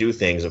Patriots do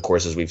things, of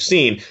course, as we've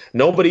seen,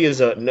 nobody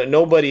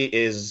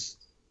is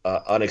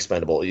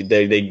unexpendable.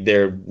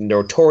 They're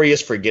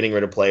notorious for getting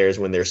rid of players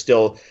when they're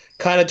still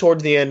kind of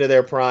towards the end of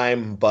their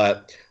prime,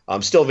 but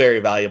still very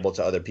valuable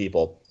to other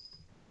people.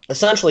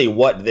 Essentially,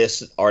 what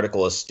this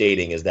article is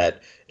stating is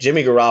that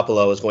Jimmy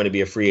Garoppolo is going to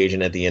be a free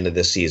agent at the end of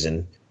this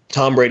season.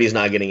 Tom Brady's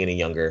not getting any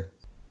younger.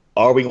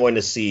 Are we going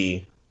to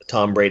see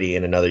Tom Brady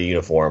in another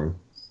uniform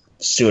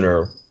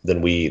sooner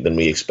than we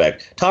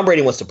expect? Tom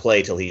Brady wants to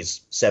play till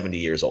he's 70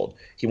 years old.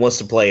 He wants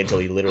to play until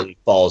he literally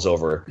falls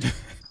over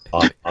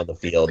on the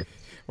field.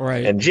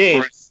 Right. And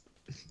James,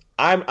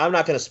 I'm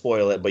not going to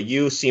spoil it, but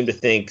you seem to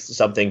think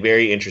something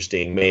very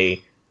interesting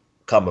may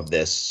come of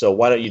this. So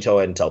why don't you go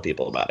ahead and tell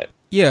people about it?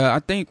 Yeah, I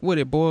think what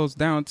it boils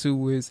down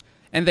to is,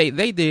 and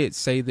they did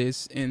say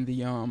this in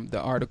the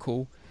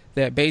article,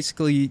 that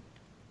basically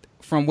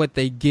from what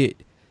they get,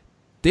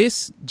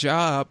 this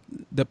job,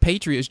 the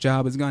Patriots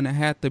job, is going to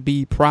have to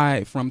be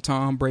pried from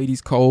Tom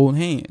Brady's cold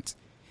hands.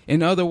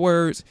 In other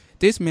words,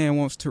 this man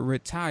wants to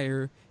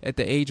retire at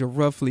the age of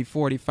roughly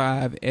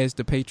 45 as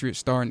the Patriots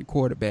starting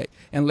quarterback,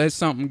 unless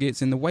something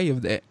gets in the way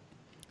of that.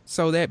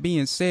 So that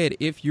being said,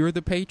 if you're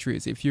the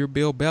Patriots, if you're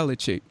Bill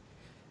Belichick,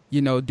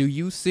 do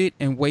you sit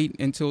and wait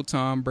until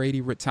Tom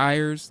Brady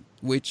retires,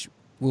 which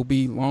will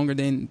be longer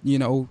than,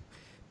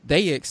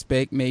 they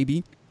expect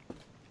maybe?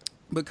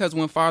 Because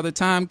when Father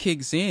Time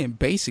kicks in,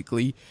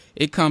 basically,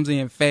 it comes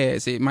in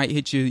fast. It might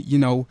hit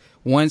you,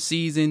 one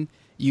season.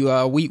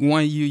 Week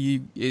one,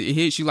 it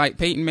hits you like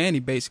Peyton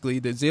Manning, basically.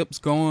 The zip's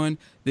gone,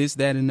 this,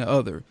 that, and the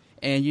other.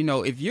 And,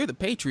 if you're the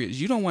Patriots,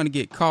 you don't want to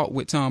get caught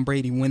with Tom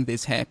Brady when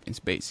this happens,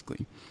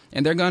 basically.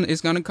 And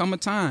it's going to come a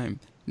time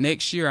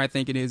next year, I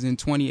think it is in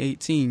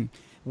 2018,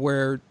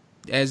 where,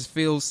 as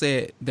Phil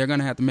said, they're going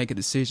to have to make a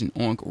decision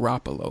on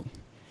Garoppolo.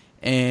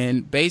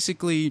 And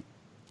basically,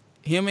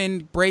 him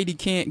and Brady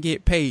can't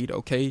get paid,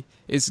 okay?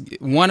 It's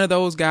one of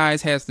those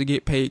guys has to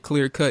get paid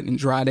clear cut and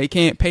dry. They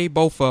can't pay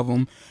both of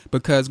them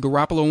because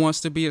Garoppolo wants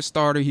to be a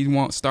starter. He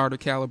wants starter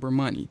caliber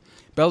money.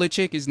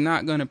 Belichick is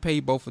not going to pay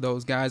both of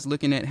those guys.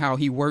 Looking at how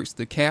he works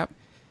the cap,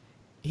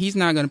 he's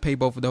not going to pay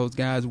both of those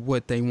guys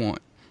what they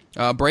want.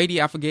 Brady,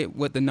 I forget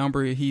what the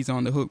number he's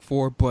on the hook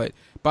for, but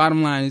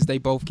bottom line is they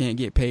both can't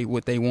get paid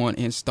what they want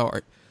and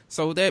start.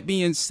 So that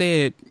being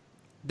said,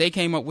 they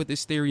came up with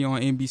this theory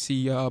on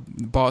NBC,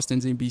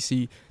 Boston's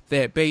NBC,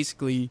 that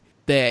basically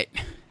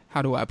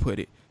how do I put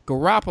it?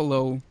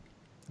 Garoppolo,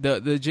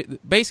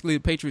 basically the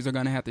Patriots are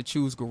going to have to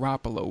choose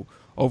Garoppolo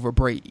over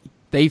Brady.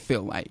 They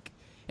feel like,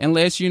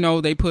 unless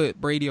they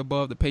put Brady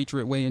above the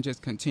Patriot Way and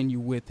just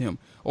continue with him,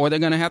 or they're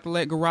going to have to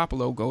let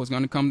Garoppolo go. It's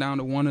going to come down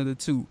to one of the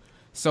two.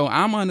 So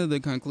I'm under the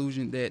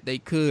conclusion that they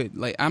could,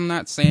 I'm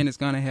not saying it's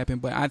going to happen,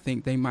 but I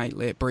think they might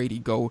let Brady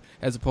go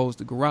as opposed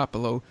to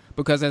Garoppolo,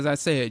 because as I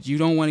said, you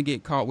don't want to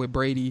get caught with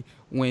Brady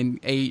when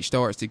age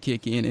starts to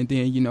kick in, and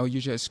then, you're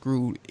just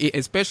screwed,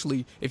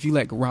 especially if you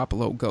let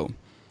Garoppolo go.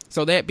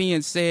 So that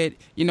being said,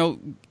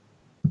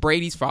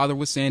 Brady's father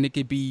was saying it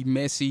could be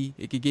messy,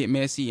 it could get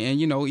messy, and,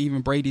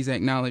 even Brady's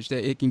acknowledged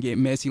that it can get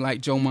messy,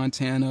 like Joe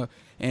Montana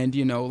and,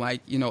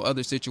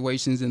 other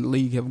situations in the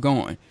league have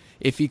gone,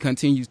 if he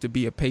continues to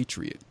be a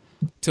Patriot.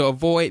 To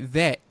avoid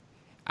that,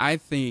 I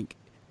think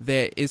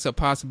that it's a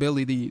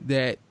possibility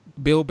that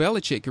Bill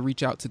Belichick could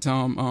reach out to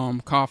Tom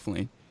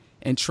Coughlin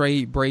and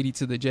trade Brady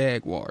to the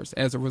Jaguars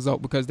as a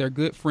result, because they're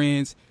good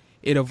friends.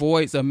 It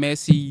avoids a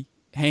messy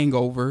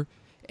hangover,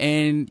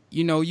 And,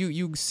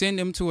 you send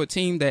him to a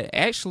team that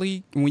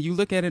actually, when you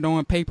look at it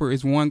on paper,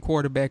 is one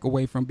quarterback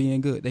away from being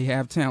good. They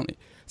have talent.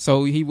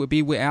 So he would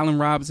be with Allen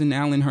Robinson,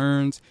 Allen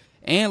Hurns,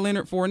 and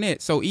Leonard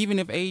Fournette. So even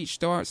if age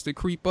starts to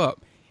creep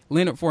up,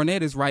 Leonard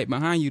Fournette is right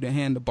behind you to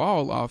hand the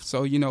ball off.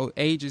 So,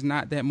 age is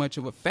not that much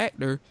of a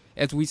factor,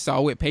 as we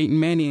saw with Peyton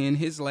Manning in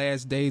his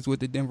last days with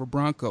the Denver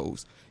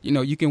Broncos.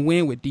 You can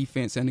win with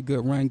defense and a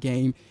good run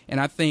game. And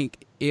I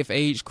think if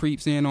age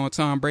creeps in on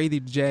Tom Brady,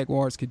 the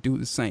Jaguars could do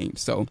the same.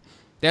 So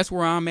that's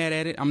where I'm at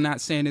it. I'm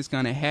not saying it's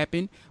going to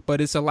happen,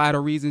 but it's a lot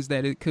of reasons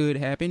that it could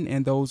happen.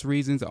 And those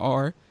reasons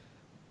are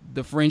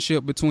the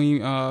friendship between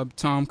Tom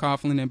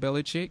Coughlin and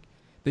Belichick.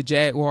 The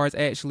Jaguars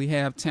actually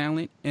have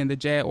talent, and the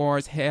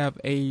Jaguars have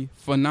a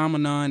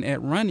phenomenon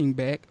at running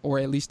back, or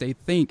at least they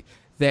think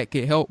that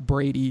could help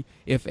Brady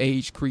if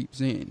age creeps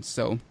in.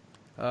 So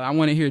I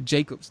want to hear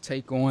Jacob's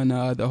take on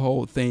the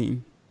whole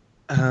thing.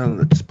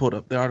 Let's pull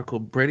up the article.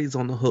 Brady's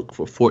on the hook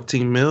for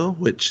 $14 million,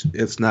 which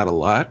is not a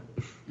lot.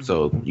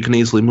 So you can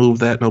easily move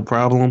that, no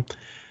problem.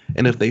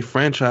 And if they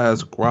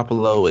franchise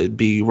Garoppolo, it'd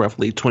be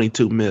roughly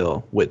 $22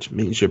 million, which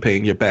means you're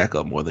paying your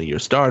backup more than your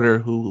starter,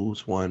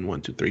 who's won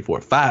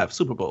 5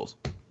 Super Bowls.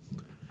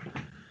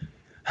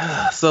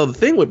 So the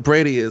thing with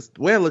Brady is,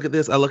 the way I look at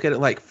this, I look at it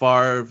like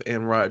Favre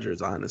and Rodgers,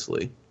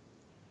 honestly.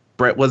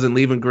 Brett wasn't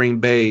leaving Green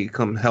Bay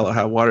come hell or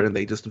high water, and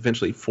they just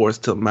eventually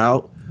forced him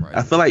out. Right.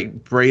 I feel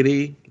like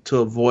Brady, to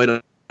avoid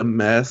a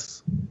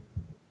mess,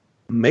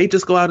 may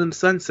just go out in the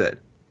sunset.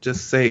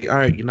 Just say, all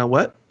right, you know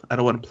what? I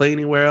don't want to play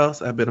anywhere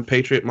else. I've been a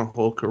Patriot my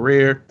whole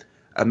career.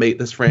 I made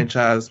this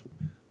franchise.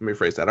 Let me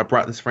rephrase that. I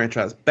brought this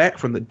franchise back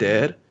from the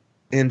dead,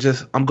 and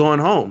I'm going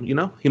home.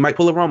 He might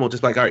pull a Romo,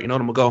 just like, all right, you know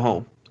what? I'm gonna go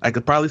home. I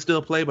could probably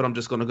still play, but I'm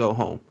just gonna go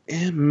home.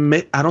 And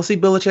I don't see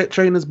Belichick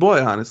trading his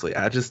boy. Honestly,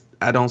 I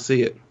don't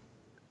see it,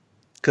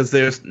 because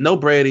there's no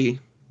Brady.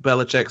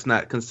 Belichick's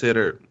not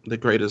considered the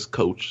greatest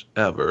coach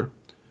ever,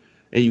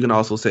 and you can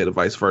also say the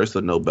vice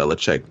versa. No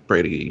Belichick,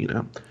 Brady.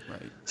 Right.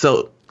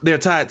 So they're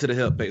tied to the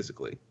hip,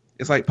 basically.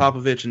 It's like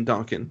Popovich and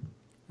Duncan.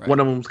 Right. One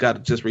of them's got to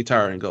just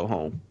retire and go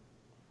home.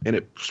 And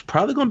it's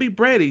probably going to be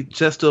Brady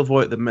just to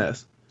avoid the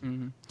mess.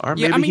 Mm-hmm. Or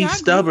maybe he's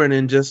stubborn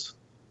and just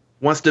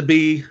wants to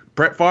be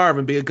Brett Favre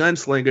and be a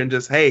gunslinger and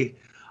just, hey,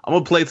 I'm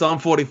going to play till I'm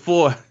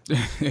 44.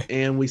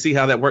 And we see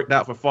how that worked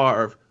out for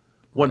Favre.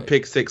 One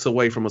pick six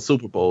away from a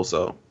Super Bowl.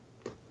 So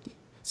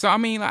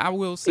I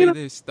will say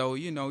this, though.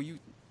 You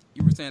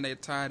were saying they're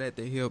tied at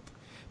the hip.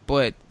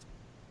 But...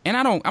 And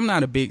I'm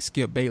not a big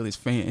Skip Bayless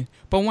fan,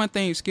 but one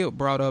thing Skip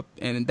brought up,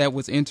 and that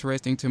was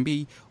interesting to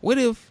me, what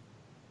if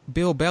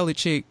Bill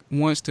Belichick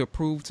wants to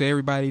prove to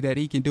everybody that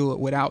he can do it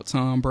without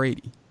Tom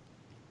Brady?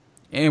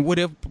 And what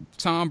if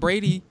Tom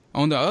Brady,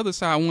 on the other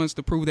side, wants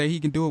to prove that he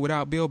can do it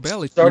without Bill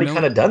Belichick? He's already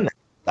kind of done that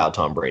without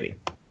Tom Brady.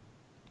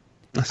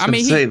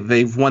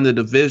 They've won the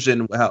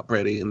division without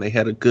Brady, and they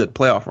had a good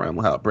playoff run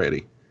without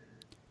Brady.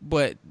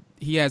 But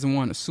he hasn't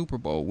won a Super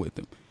Bowl with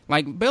him.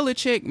 Like,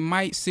 Belichick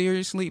might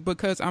seriously,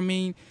 because,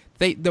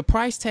 the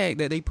price tag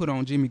that they put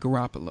on Jimmy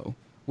Garoppolo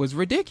was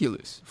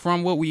ridiculous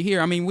from what we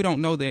hear. We don't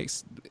know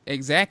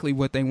exactly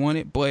what they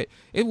wanted, but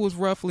it was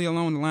roughly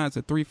along the lines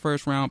of 3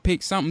 first-round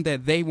picks, something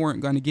that they weren't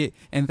going to get,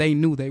 and they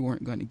knew they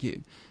weren't going to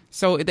get.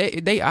 So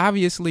they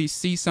obviously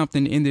see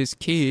something in this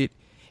kid,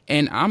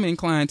 and I'm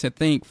inclined to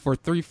think for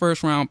 3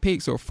 first-round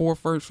picks or 4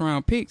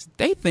 first-round picks,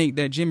 they think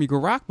that Jimmy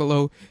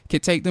Garoppolo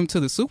could take them to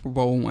the Super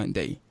Bowl one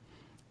day.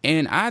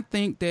 And I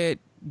think that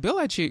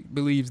Belichick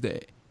believes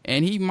that,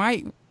 and he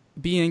might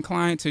be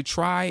inclined to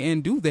try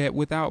and do that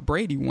without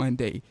Brady one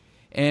day.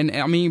 And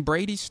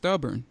Brady's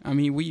stubborn.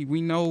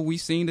 We know, we've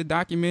seen the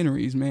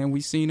documentaries, man.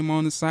 We've seen him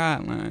on the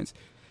sidelines.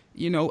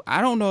 I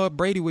don't know if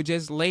Brady would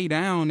just lay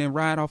down and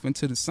ride off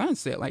into the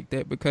sunset like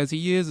that, because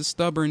he is a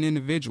stubborn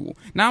individual.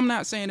 Now, I'm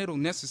not saying it'll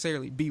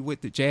necessarily be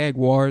with the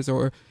Jaguars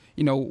or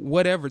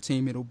whatever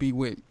team it'll be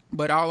with,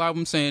 but all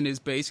I'm saying is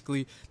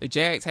basically the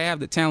Jags have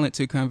the talent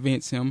to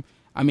convince him.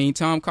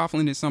 Tom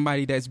Coughlin is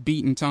somebody that's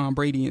beaten Tom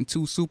Brady in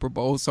 2 Super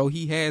Bowls, so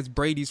he has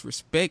Brady's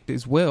respect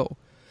as well.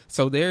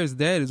 So there's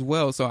that as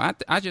well. So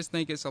I just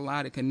think it's a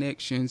lot of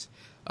connections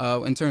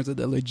in terms of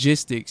the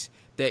logistics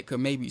that could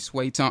maybe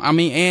sway Tom.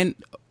 And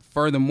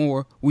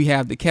furthermore, we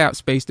have the cap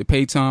space to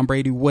pay Tom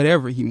Brady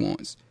whatever he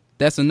wants.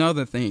 That's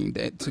another thing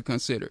to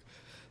consider.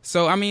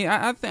 So,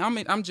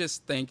 I'm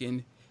just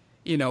thinking,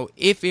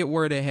 if it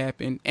were to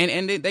happen,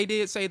 and they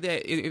did say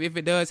that if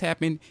it does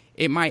happen,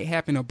 it might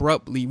happen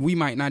abruptly. We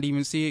might not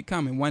even see it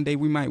coming. One day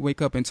we might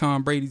wake up and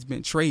Tom Brady's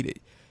been traded.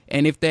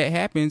 And if that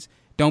happens,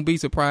 don't be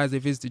surprised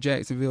if it's the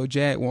Jacksonville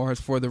Jaguars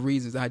for the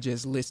reasons I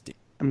just listed.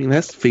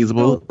 That's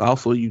feasible.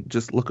 Also, you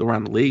just look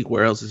around the league.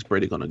 Where else is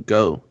Brady going to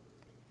go?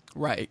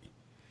 Right.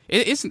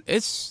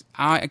 It's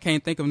I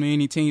can't think of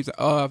any teams.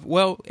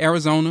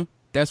 Arizona,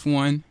 that's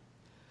one.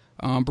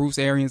 Bruce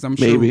Arians, I'm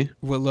sure,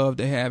 would love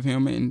to have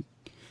him, and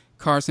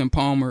Carson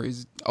Palmer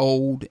is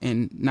old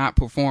and not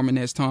performing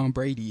as Tom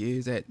Brady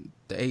is at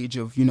the age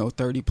of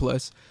 30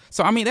 plus.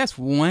 So that's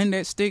one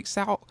that sticks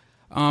out.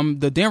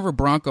 The Denver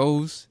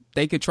Broncos,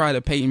 they could try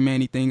the Peyton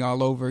Manning thing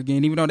all over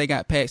again, even though they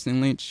got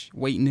Paxton Lynch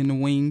waiting in the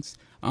wings.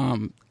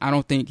 I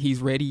don't think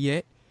he's ready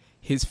yet.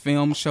 His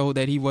film showed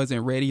that he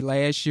wasn't ready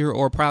last year,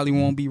 or probably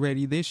won't be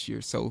ready this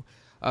year. So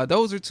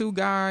those are two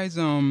guys.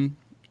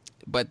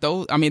 But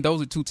those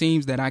are two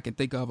teams that I can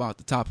think of off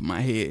the top of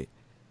my head.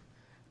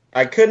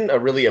 I couldn't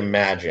really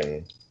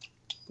imagine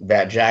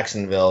that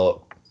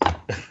Jacksonville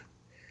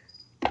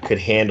could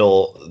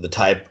handle the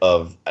type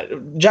of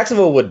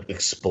Jacksonville would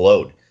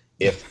explode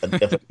if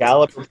a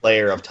caliber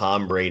player of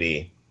Tom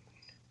Brady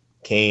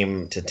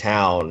came to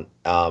town.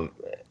 For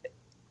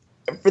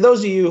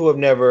those of you who have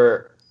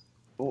never,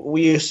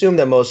 we assume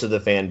that most of the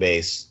fan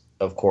base,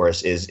 of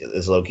course,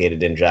 is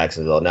located in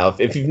Jacksonville. Now,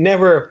 if you've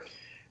never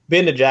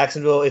been to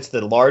Jacksonville, it's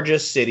the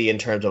largest city in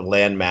terms of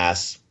land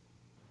mass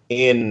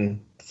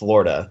in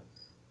Florida,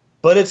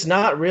 but it's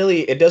not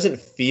really. It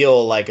doesn't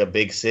feel like a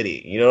big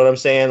city. You know what I'm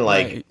saying?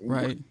 Like,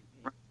 right.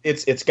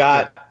 It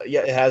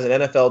has an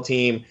NFL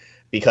team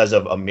because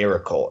of a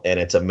miracle, and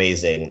it's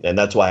amazing. And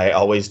that's why I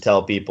always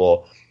tell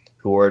people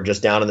who are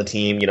just down on the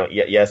team,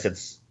 yes,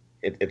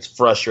 it's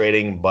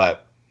frustrating,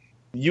 but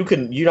you're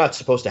not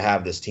supposed to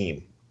have this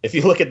team. If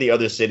you look at the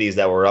other cities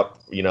that were up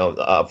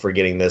for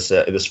getting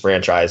this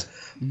franchise,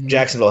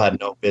 Jacksonville had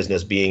no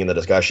business being in the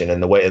discussion,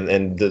 and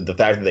the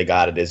fact that they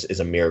got it is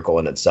a miracle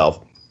in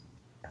itself.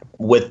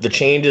 With the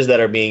changes that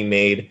are being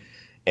made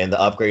and the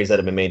upgrades that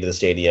have been made to the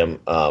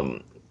stadium,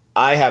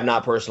 I have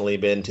not personally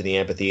been to the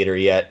amphitheater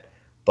yet,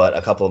 but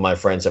a couple of my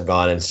friends have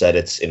gone and said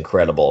it's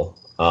incredible.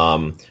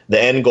 The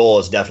end goal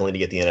is definitely to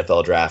get the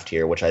NFL draft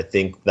here, which I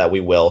think that we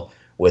will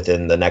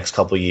within the next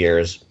couple of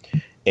years.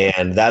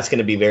 And that's going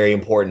to be very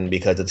important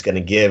because it's going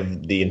to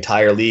give the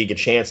entire league a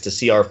chance to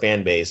see our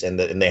fan base, and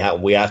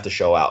we have to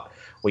show out.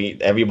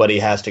 Everybody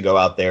has to go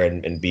out there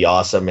and be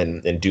awesome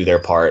and do their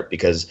part,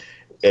 because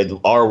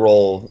our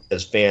role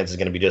as fans is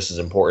going to be just as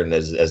important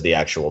as the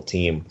actual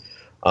team.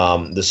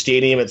 The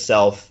stadium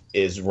itself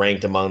is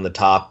ranked among the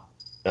top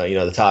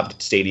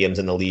stadiums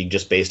in the league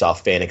just based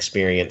off fan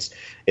experience.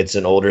 It's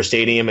an older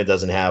stadium. It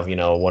doesn't have,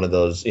 one of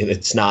those.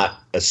 It's not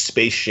a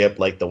spaceship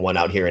like the one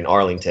out here in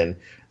Arlington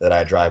that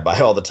I drive by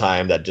all the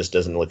time. That just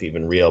doesn't look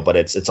even real. But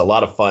it's a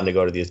lot of fun to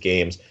go to these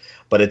games.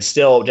 But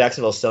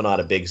Jacksonville's still not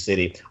a big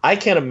city. I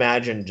can't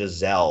imagine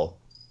Giselle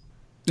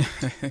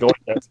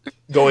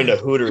going to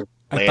Hooters.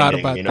 I thought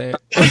about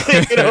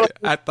that.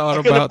 I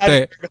thought about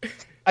that.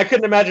 I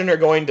couldn't imagine her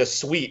going to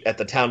Sweet at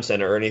the town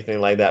center or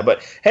anything like that.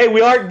 But hey,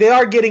 they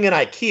are getting an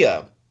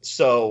IKEA.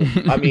 So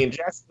I mean,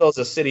 Jacksonville's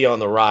a city on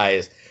the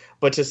rise.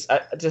 But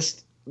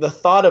just the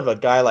thought of a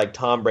guy like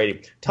Tom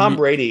Brady. Tom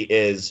Brady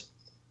is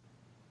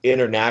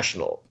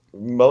international,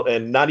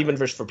 and not even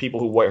for people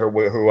who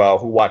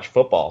watch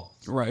football.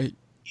 Right.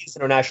 He's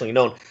internationally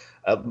known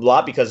a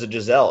lot because of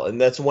Giselle, and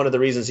that's one of the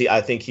reasons I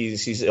think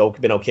he's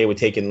been okay with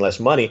taking less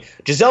money.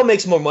 Giselle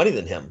makes more money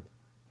than him.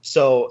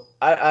 So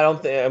I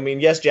don't think. I mean,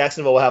 yes,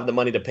 Jacksonville will have the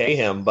money to pay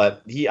him,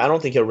 but I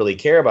don't think he'll really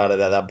care about it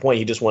at that point.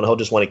 He'll just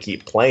want to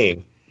keep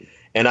playing,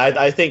 and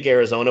I think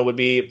Arizona would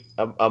be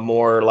a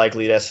more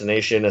likely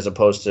destination as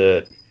opposed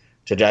to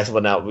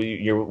Jacksonville. Now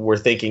we're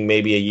thinking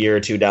maybe a year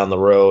or two down the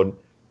road.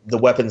 The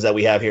weapons that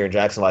we have here in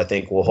Jacksonville, I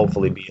think, will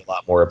hopefully be a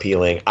lot more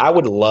appealing. I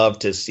would love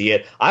to see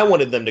it. I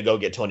wanted them to go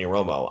get Tony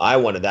Romo. I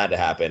wanted that to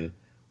happen,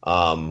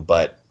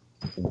 but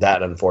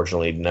that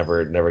unfortunately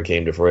never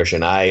came to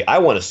fruition. I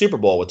won a Super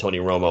Bowl with Tony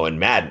Romo and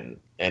Madden,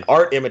 and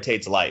art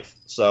imitates life.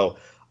 So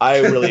I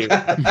really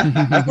felt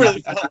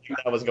like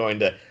that was going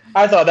to.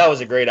 I thought that was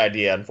a great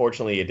idea.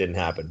 Unfortunately, it didn't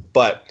happen.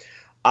 But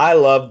I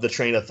love the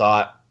train of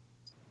thought,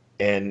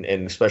 and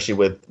especially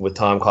with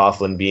Tom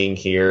Coughlin being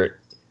here.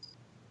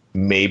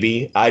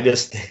 Maybe I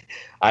just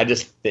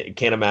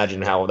can't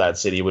imagine how that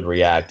city would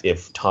react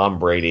if Tom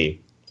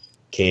Brady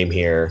came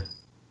here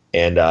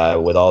and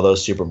with all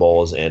those Super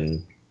Bowls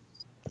and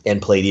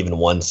played even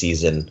one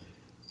season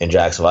in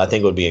Jacksonville. I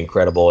think it would be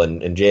incredible.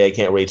 And Jay, I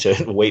can't wait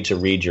to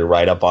read your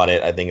write up on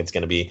it. I think it's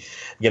going to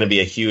be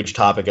a huge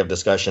topic of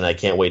discussion. I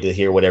can't wait to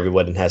hear what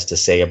everyone has to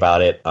say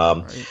about it.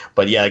 Right.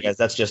 But yeah, guys,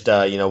 that's just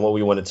what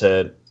we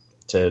wanted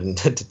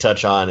to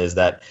touch on is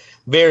that.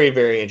 Very,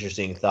 very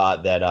interesting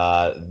thought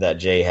that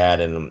Jay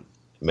had, and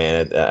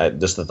man,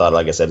 just the thought,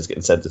 like I said,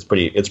 it's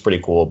pretty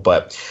cool.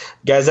 But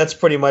guys, that's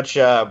pretty much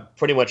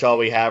all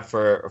we have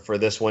for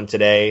this one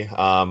today.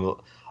 A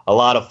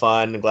lot of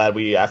fun. Glad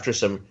after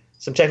some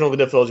technical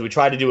difficulties, we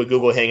tried to do a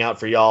Google Hangout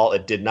for y'all.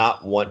 It did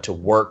not want to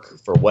work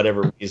for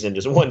whatever reason.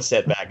 Just one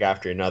setback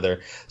after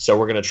another. So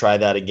we're gonna try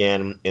that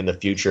again in the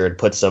future and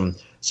put some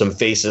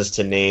faces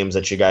to names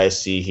that you guys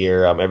see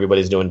here.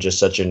 Everybody's doing just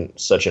such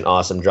an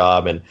awesome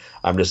job, and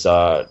I'm just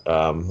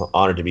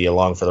honored to be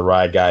along for the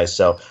ride, guys.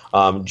 So,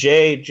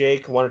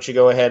 Jake, why don't you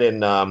go ahead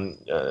and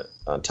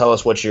tell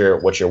us what you're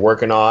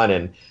working on,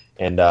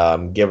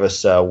 and give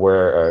us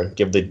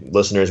give the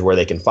listeners where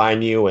they can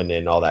find you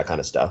and all that kind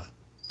of stuff.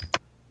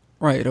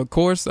 Right, of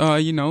course.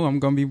 I'm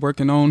gonna be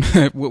working on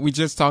what we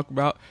just talked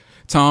about,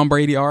 Tom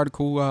Brady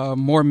article,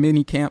 more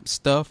Minicamp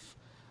stuff.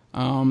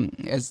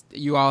 As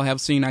you all have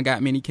seen, I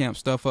got Minicamp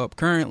stuff up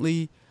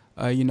currently.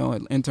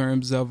 in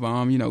terms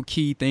of,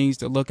 key things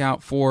to look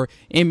out for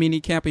in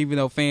minicamp, even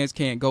though fans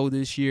can't go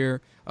this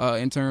year,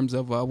 in terms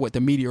of what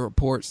the media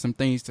reports, some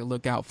things to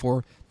look out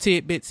for,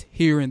 tidbits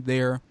here and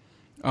there.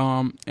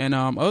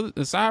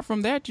 Aside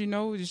from that,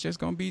 it's just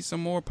going to be some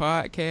more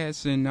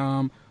podcasts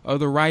and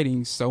other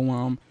writings.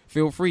 So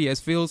feel free, as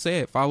Phil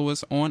said, follow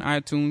us on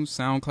iTunes,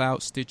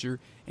 SoundCloud, Stitcher,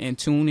 and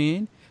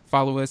TuneIn.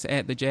 Follow us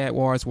at the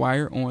Jaguars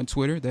Wire on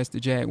Twitter. That's the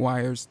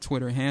Jaguars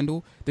Twitter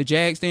handle. The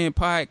Jags Den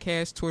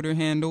Podcast Twitter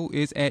handle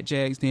is at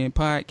Jags Den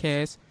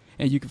Podcast.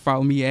 And you can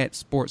follow me at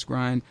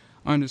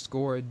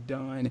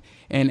sportsgrind_done.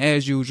 And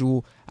as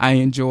usual, I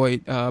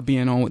enjoyed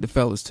being on with the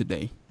fellas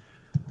today.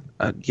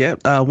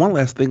 One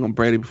last thing on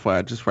Brady before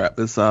I just wrap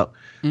this up.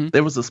 Mm-hmm.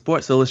 There was a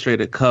Sports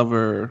Illustrated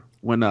cover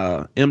when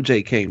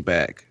MJ came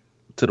back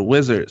to the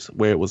Wizards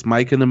where it was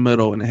Mike in the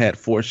middle and it had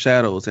four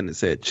shadows and it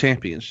said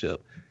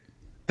championship.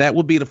 That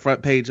would be the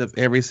front page of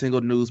every single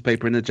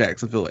newspaper in the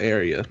Jacksonville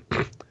area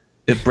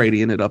if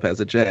Brady ended up as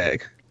a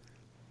Jag.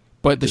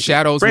 But the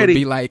shadows would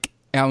be like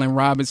Allen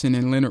Robinson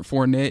and Leonard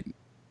Fournette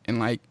and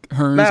like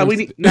Hearns.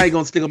 Now you're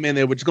going to stick them in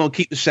there. We're just going to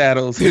keep the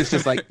shadows. It's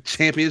just like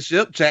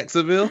championship,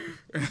 Jacksonville.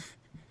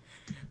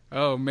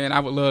 Oh, man,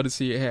 I would love to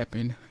see it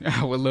happen.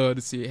 I would love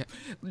to see it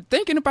happen.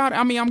 Thinking about it,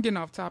 I'm getting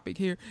off topic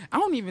here. I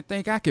don't even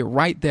think I could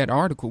write that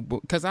article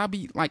because I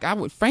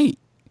would faint.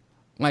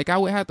 Like, I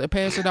would have to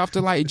pass it off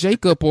to, like,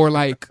 Jacob or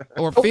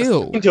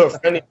Phil. To a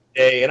friend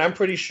today, and I'm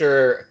pretty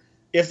sure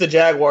if the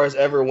Jaguars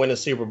ever win a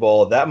Super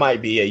Bowl, that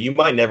might be you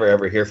might never,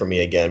 ever hear from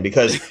me again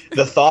because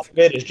the thought of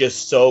it is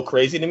just so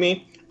crazy to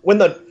me.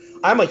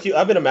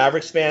 I've been a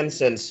Mavericks fan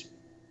since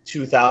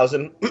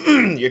 2000,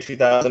 year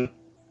 2000.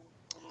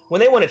 When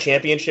they won a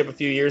championship a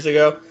few years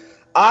ago,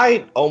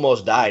 I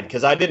almost died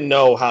because I didn't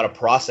know how to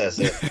process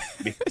it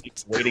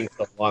because waiting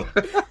so long.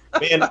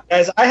 Man,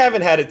 guys, I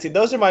haven't had a team.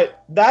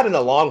 That and the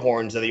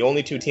Longhorns are the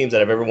only two teams that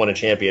have ever won a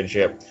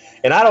championship.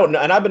 And I don't know.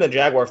 And I've been a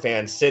Jaguar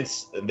fan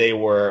since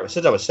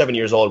I was 7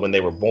 years old when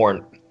they were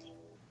born.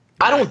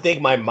 I don't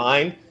think my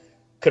mind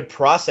could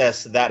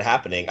process that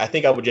happening. I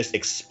think I would just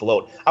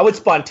explode. I would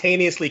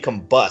spontaneously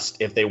combust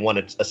if they won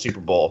a Super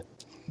Bowl.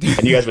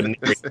 And you guys would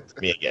never hear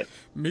from me again.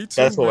 Me too.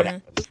 That's what would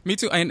happen. Me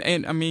too.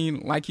 And I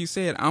mean, like you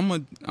said, I'm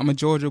a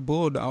Georgia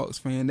Bulldogs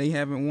fan. They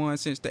haven't won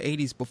since the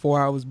 '80s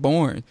before I was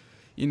born.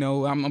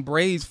 I'm a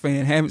Braves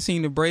fan. Haven't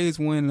seen the Braves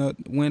win a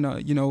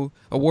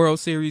World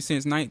Series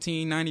since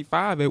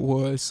 1995. It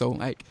was so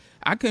like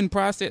I couldn't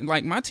process.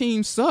 Like my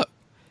team sucked.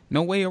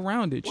 No way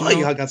around it.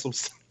 Y'all got some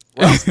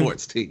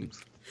sports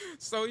teams.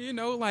 So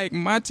like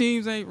my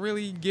teams ain't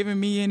really giving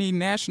me any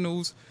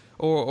nationals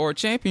or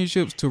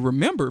championships to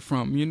remember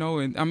from,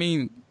 and I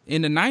mean,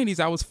 in the 90s,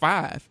 I was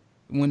 5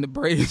 when the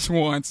Braves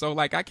won. So,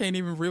 like, I can't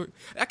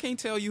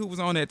tell you who was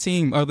on that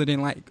team other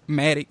than, like,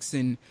 Maddox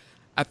and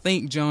I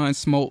think John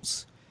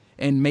Smoltz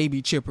and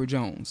maybe Chipper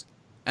Jones.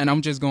 And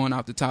I'm just going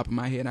off the top of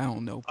my head. I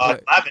don't know.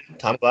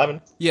 Tom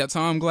Glavine. Yeah,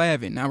 Tom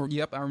Glavine.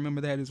 I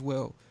remember that as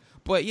well.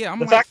 But, yeah, I'm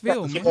the like fact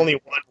Phil, that man.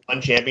 Only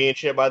one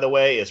championship, by the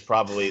way, is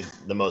probably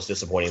the most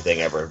disappointing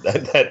thing ever.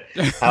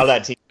 How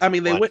that team I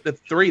mean, they went to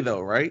 3,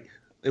 though, right?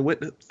 They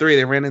went to 3.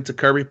 They ran into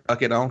Kirby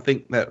Puckett. I don't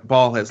think that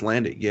ball has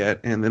landed yet.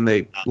 And then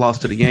they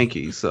lost to the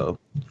Yankees. So,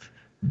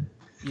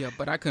 yeah,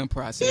 but I couldn't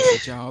process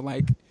it, y'all.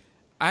 Like,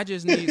 I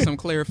just need some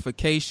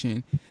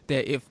clarification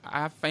that if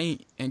I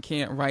faint and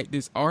can't write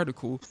this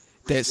article,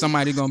 that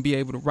somebody gonna be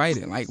able to write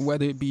it. Like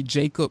whether it be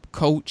Jacob,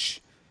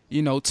 Coach,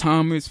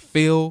 Thomas,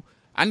 Phil.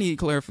 I need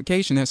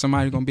clarification that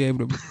somebody gonna be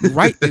able to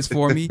write this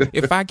for me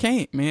if I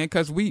can't, man.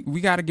 Because we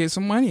got to get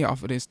some money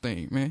off of this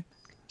thing, man.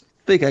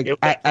 I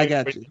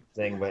got you.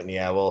 Thing, but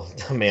yeah, well,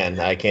 man,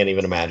 I can't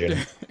even imagine.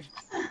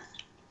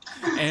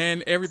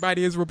 And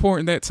everybody is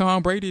reporting that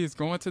Tom Brady is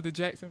going to the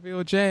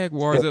Jacksonville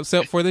Jaguars,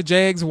 except for the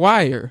Jags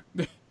Wire.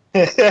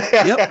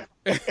 Yep.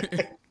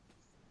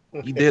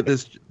 You did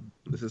this.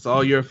 This is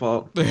all your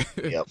fault.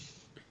 Yep.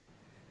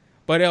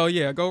 But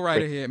yeah, go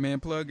right ahead, man.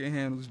 Plug your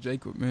handles,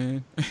 Jacob,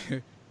 man.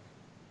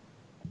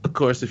 Of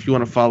course, if you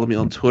want to follow me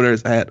on Twitter,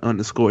 it's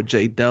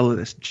 @_JDella.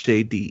 That's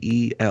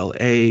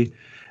JDELA.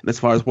 And as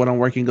far as what I'm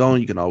working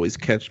on, you can always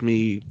catch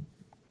me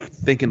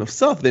thinking of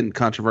something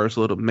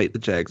controversial to make the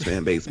Jags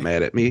fan base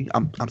mad at me.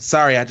 I'm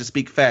sorry. I just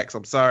speak facts.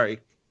 I'm sorry.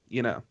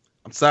 I'm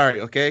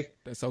sorry. Okay.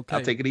 That's okay.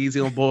 I'll take it easy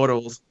on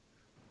Bortles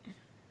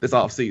this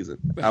off season.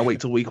 I'll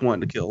wait till week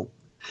 1 to kill him.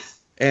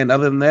 And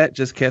other than that,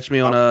 just catch me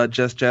on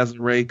Just Jazz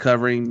and Ray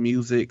covering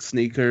music,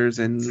 sneakers,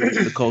 and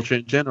the culture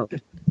in general.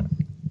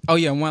 Oh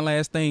yeah, one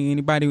last thing.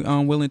 Anybody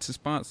willing to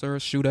sponsor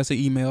us, shoot us an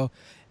email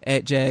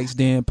at Jags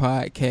Den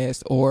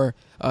Podcast or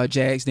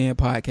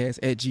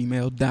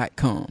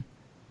jagsdenpodcast@gmail.com.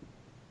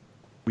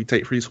 We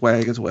take free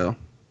swag as well.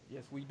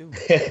 Yes, we do.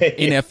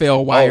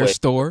 NFL Wire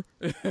Store.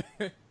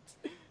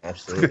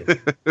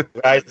 Absolutely.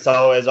 Guys,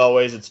 as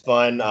always, it's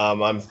fun.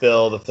 I'm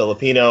Phil, the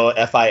Filipino,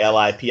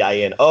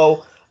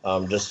 Filipino.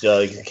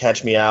 You can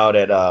catch me out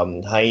at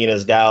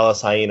Hyenas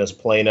Dallas, Hyenas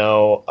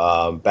Plano,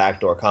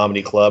 Backdoor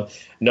Comedy Club.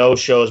 No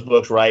shows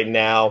booked right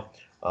now.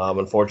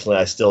 Unfortunately,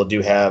 I still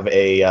do have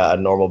a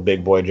normal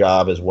big boy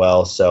job as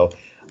well, so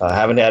I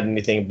haven't had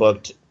anything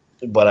booked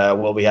but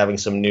we'll be having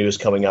some news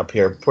coming up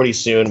here pretty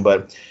soon.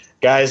 But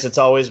guys,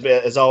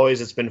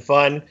 it's been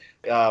fun.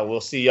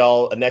 We'll see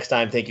y'all next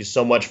time. Thank you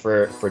so much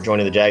for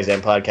joining the Jags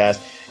Den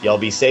Podcast. Y'all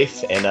be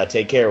safe and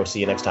take care. We'll see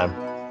you next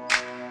time.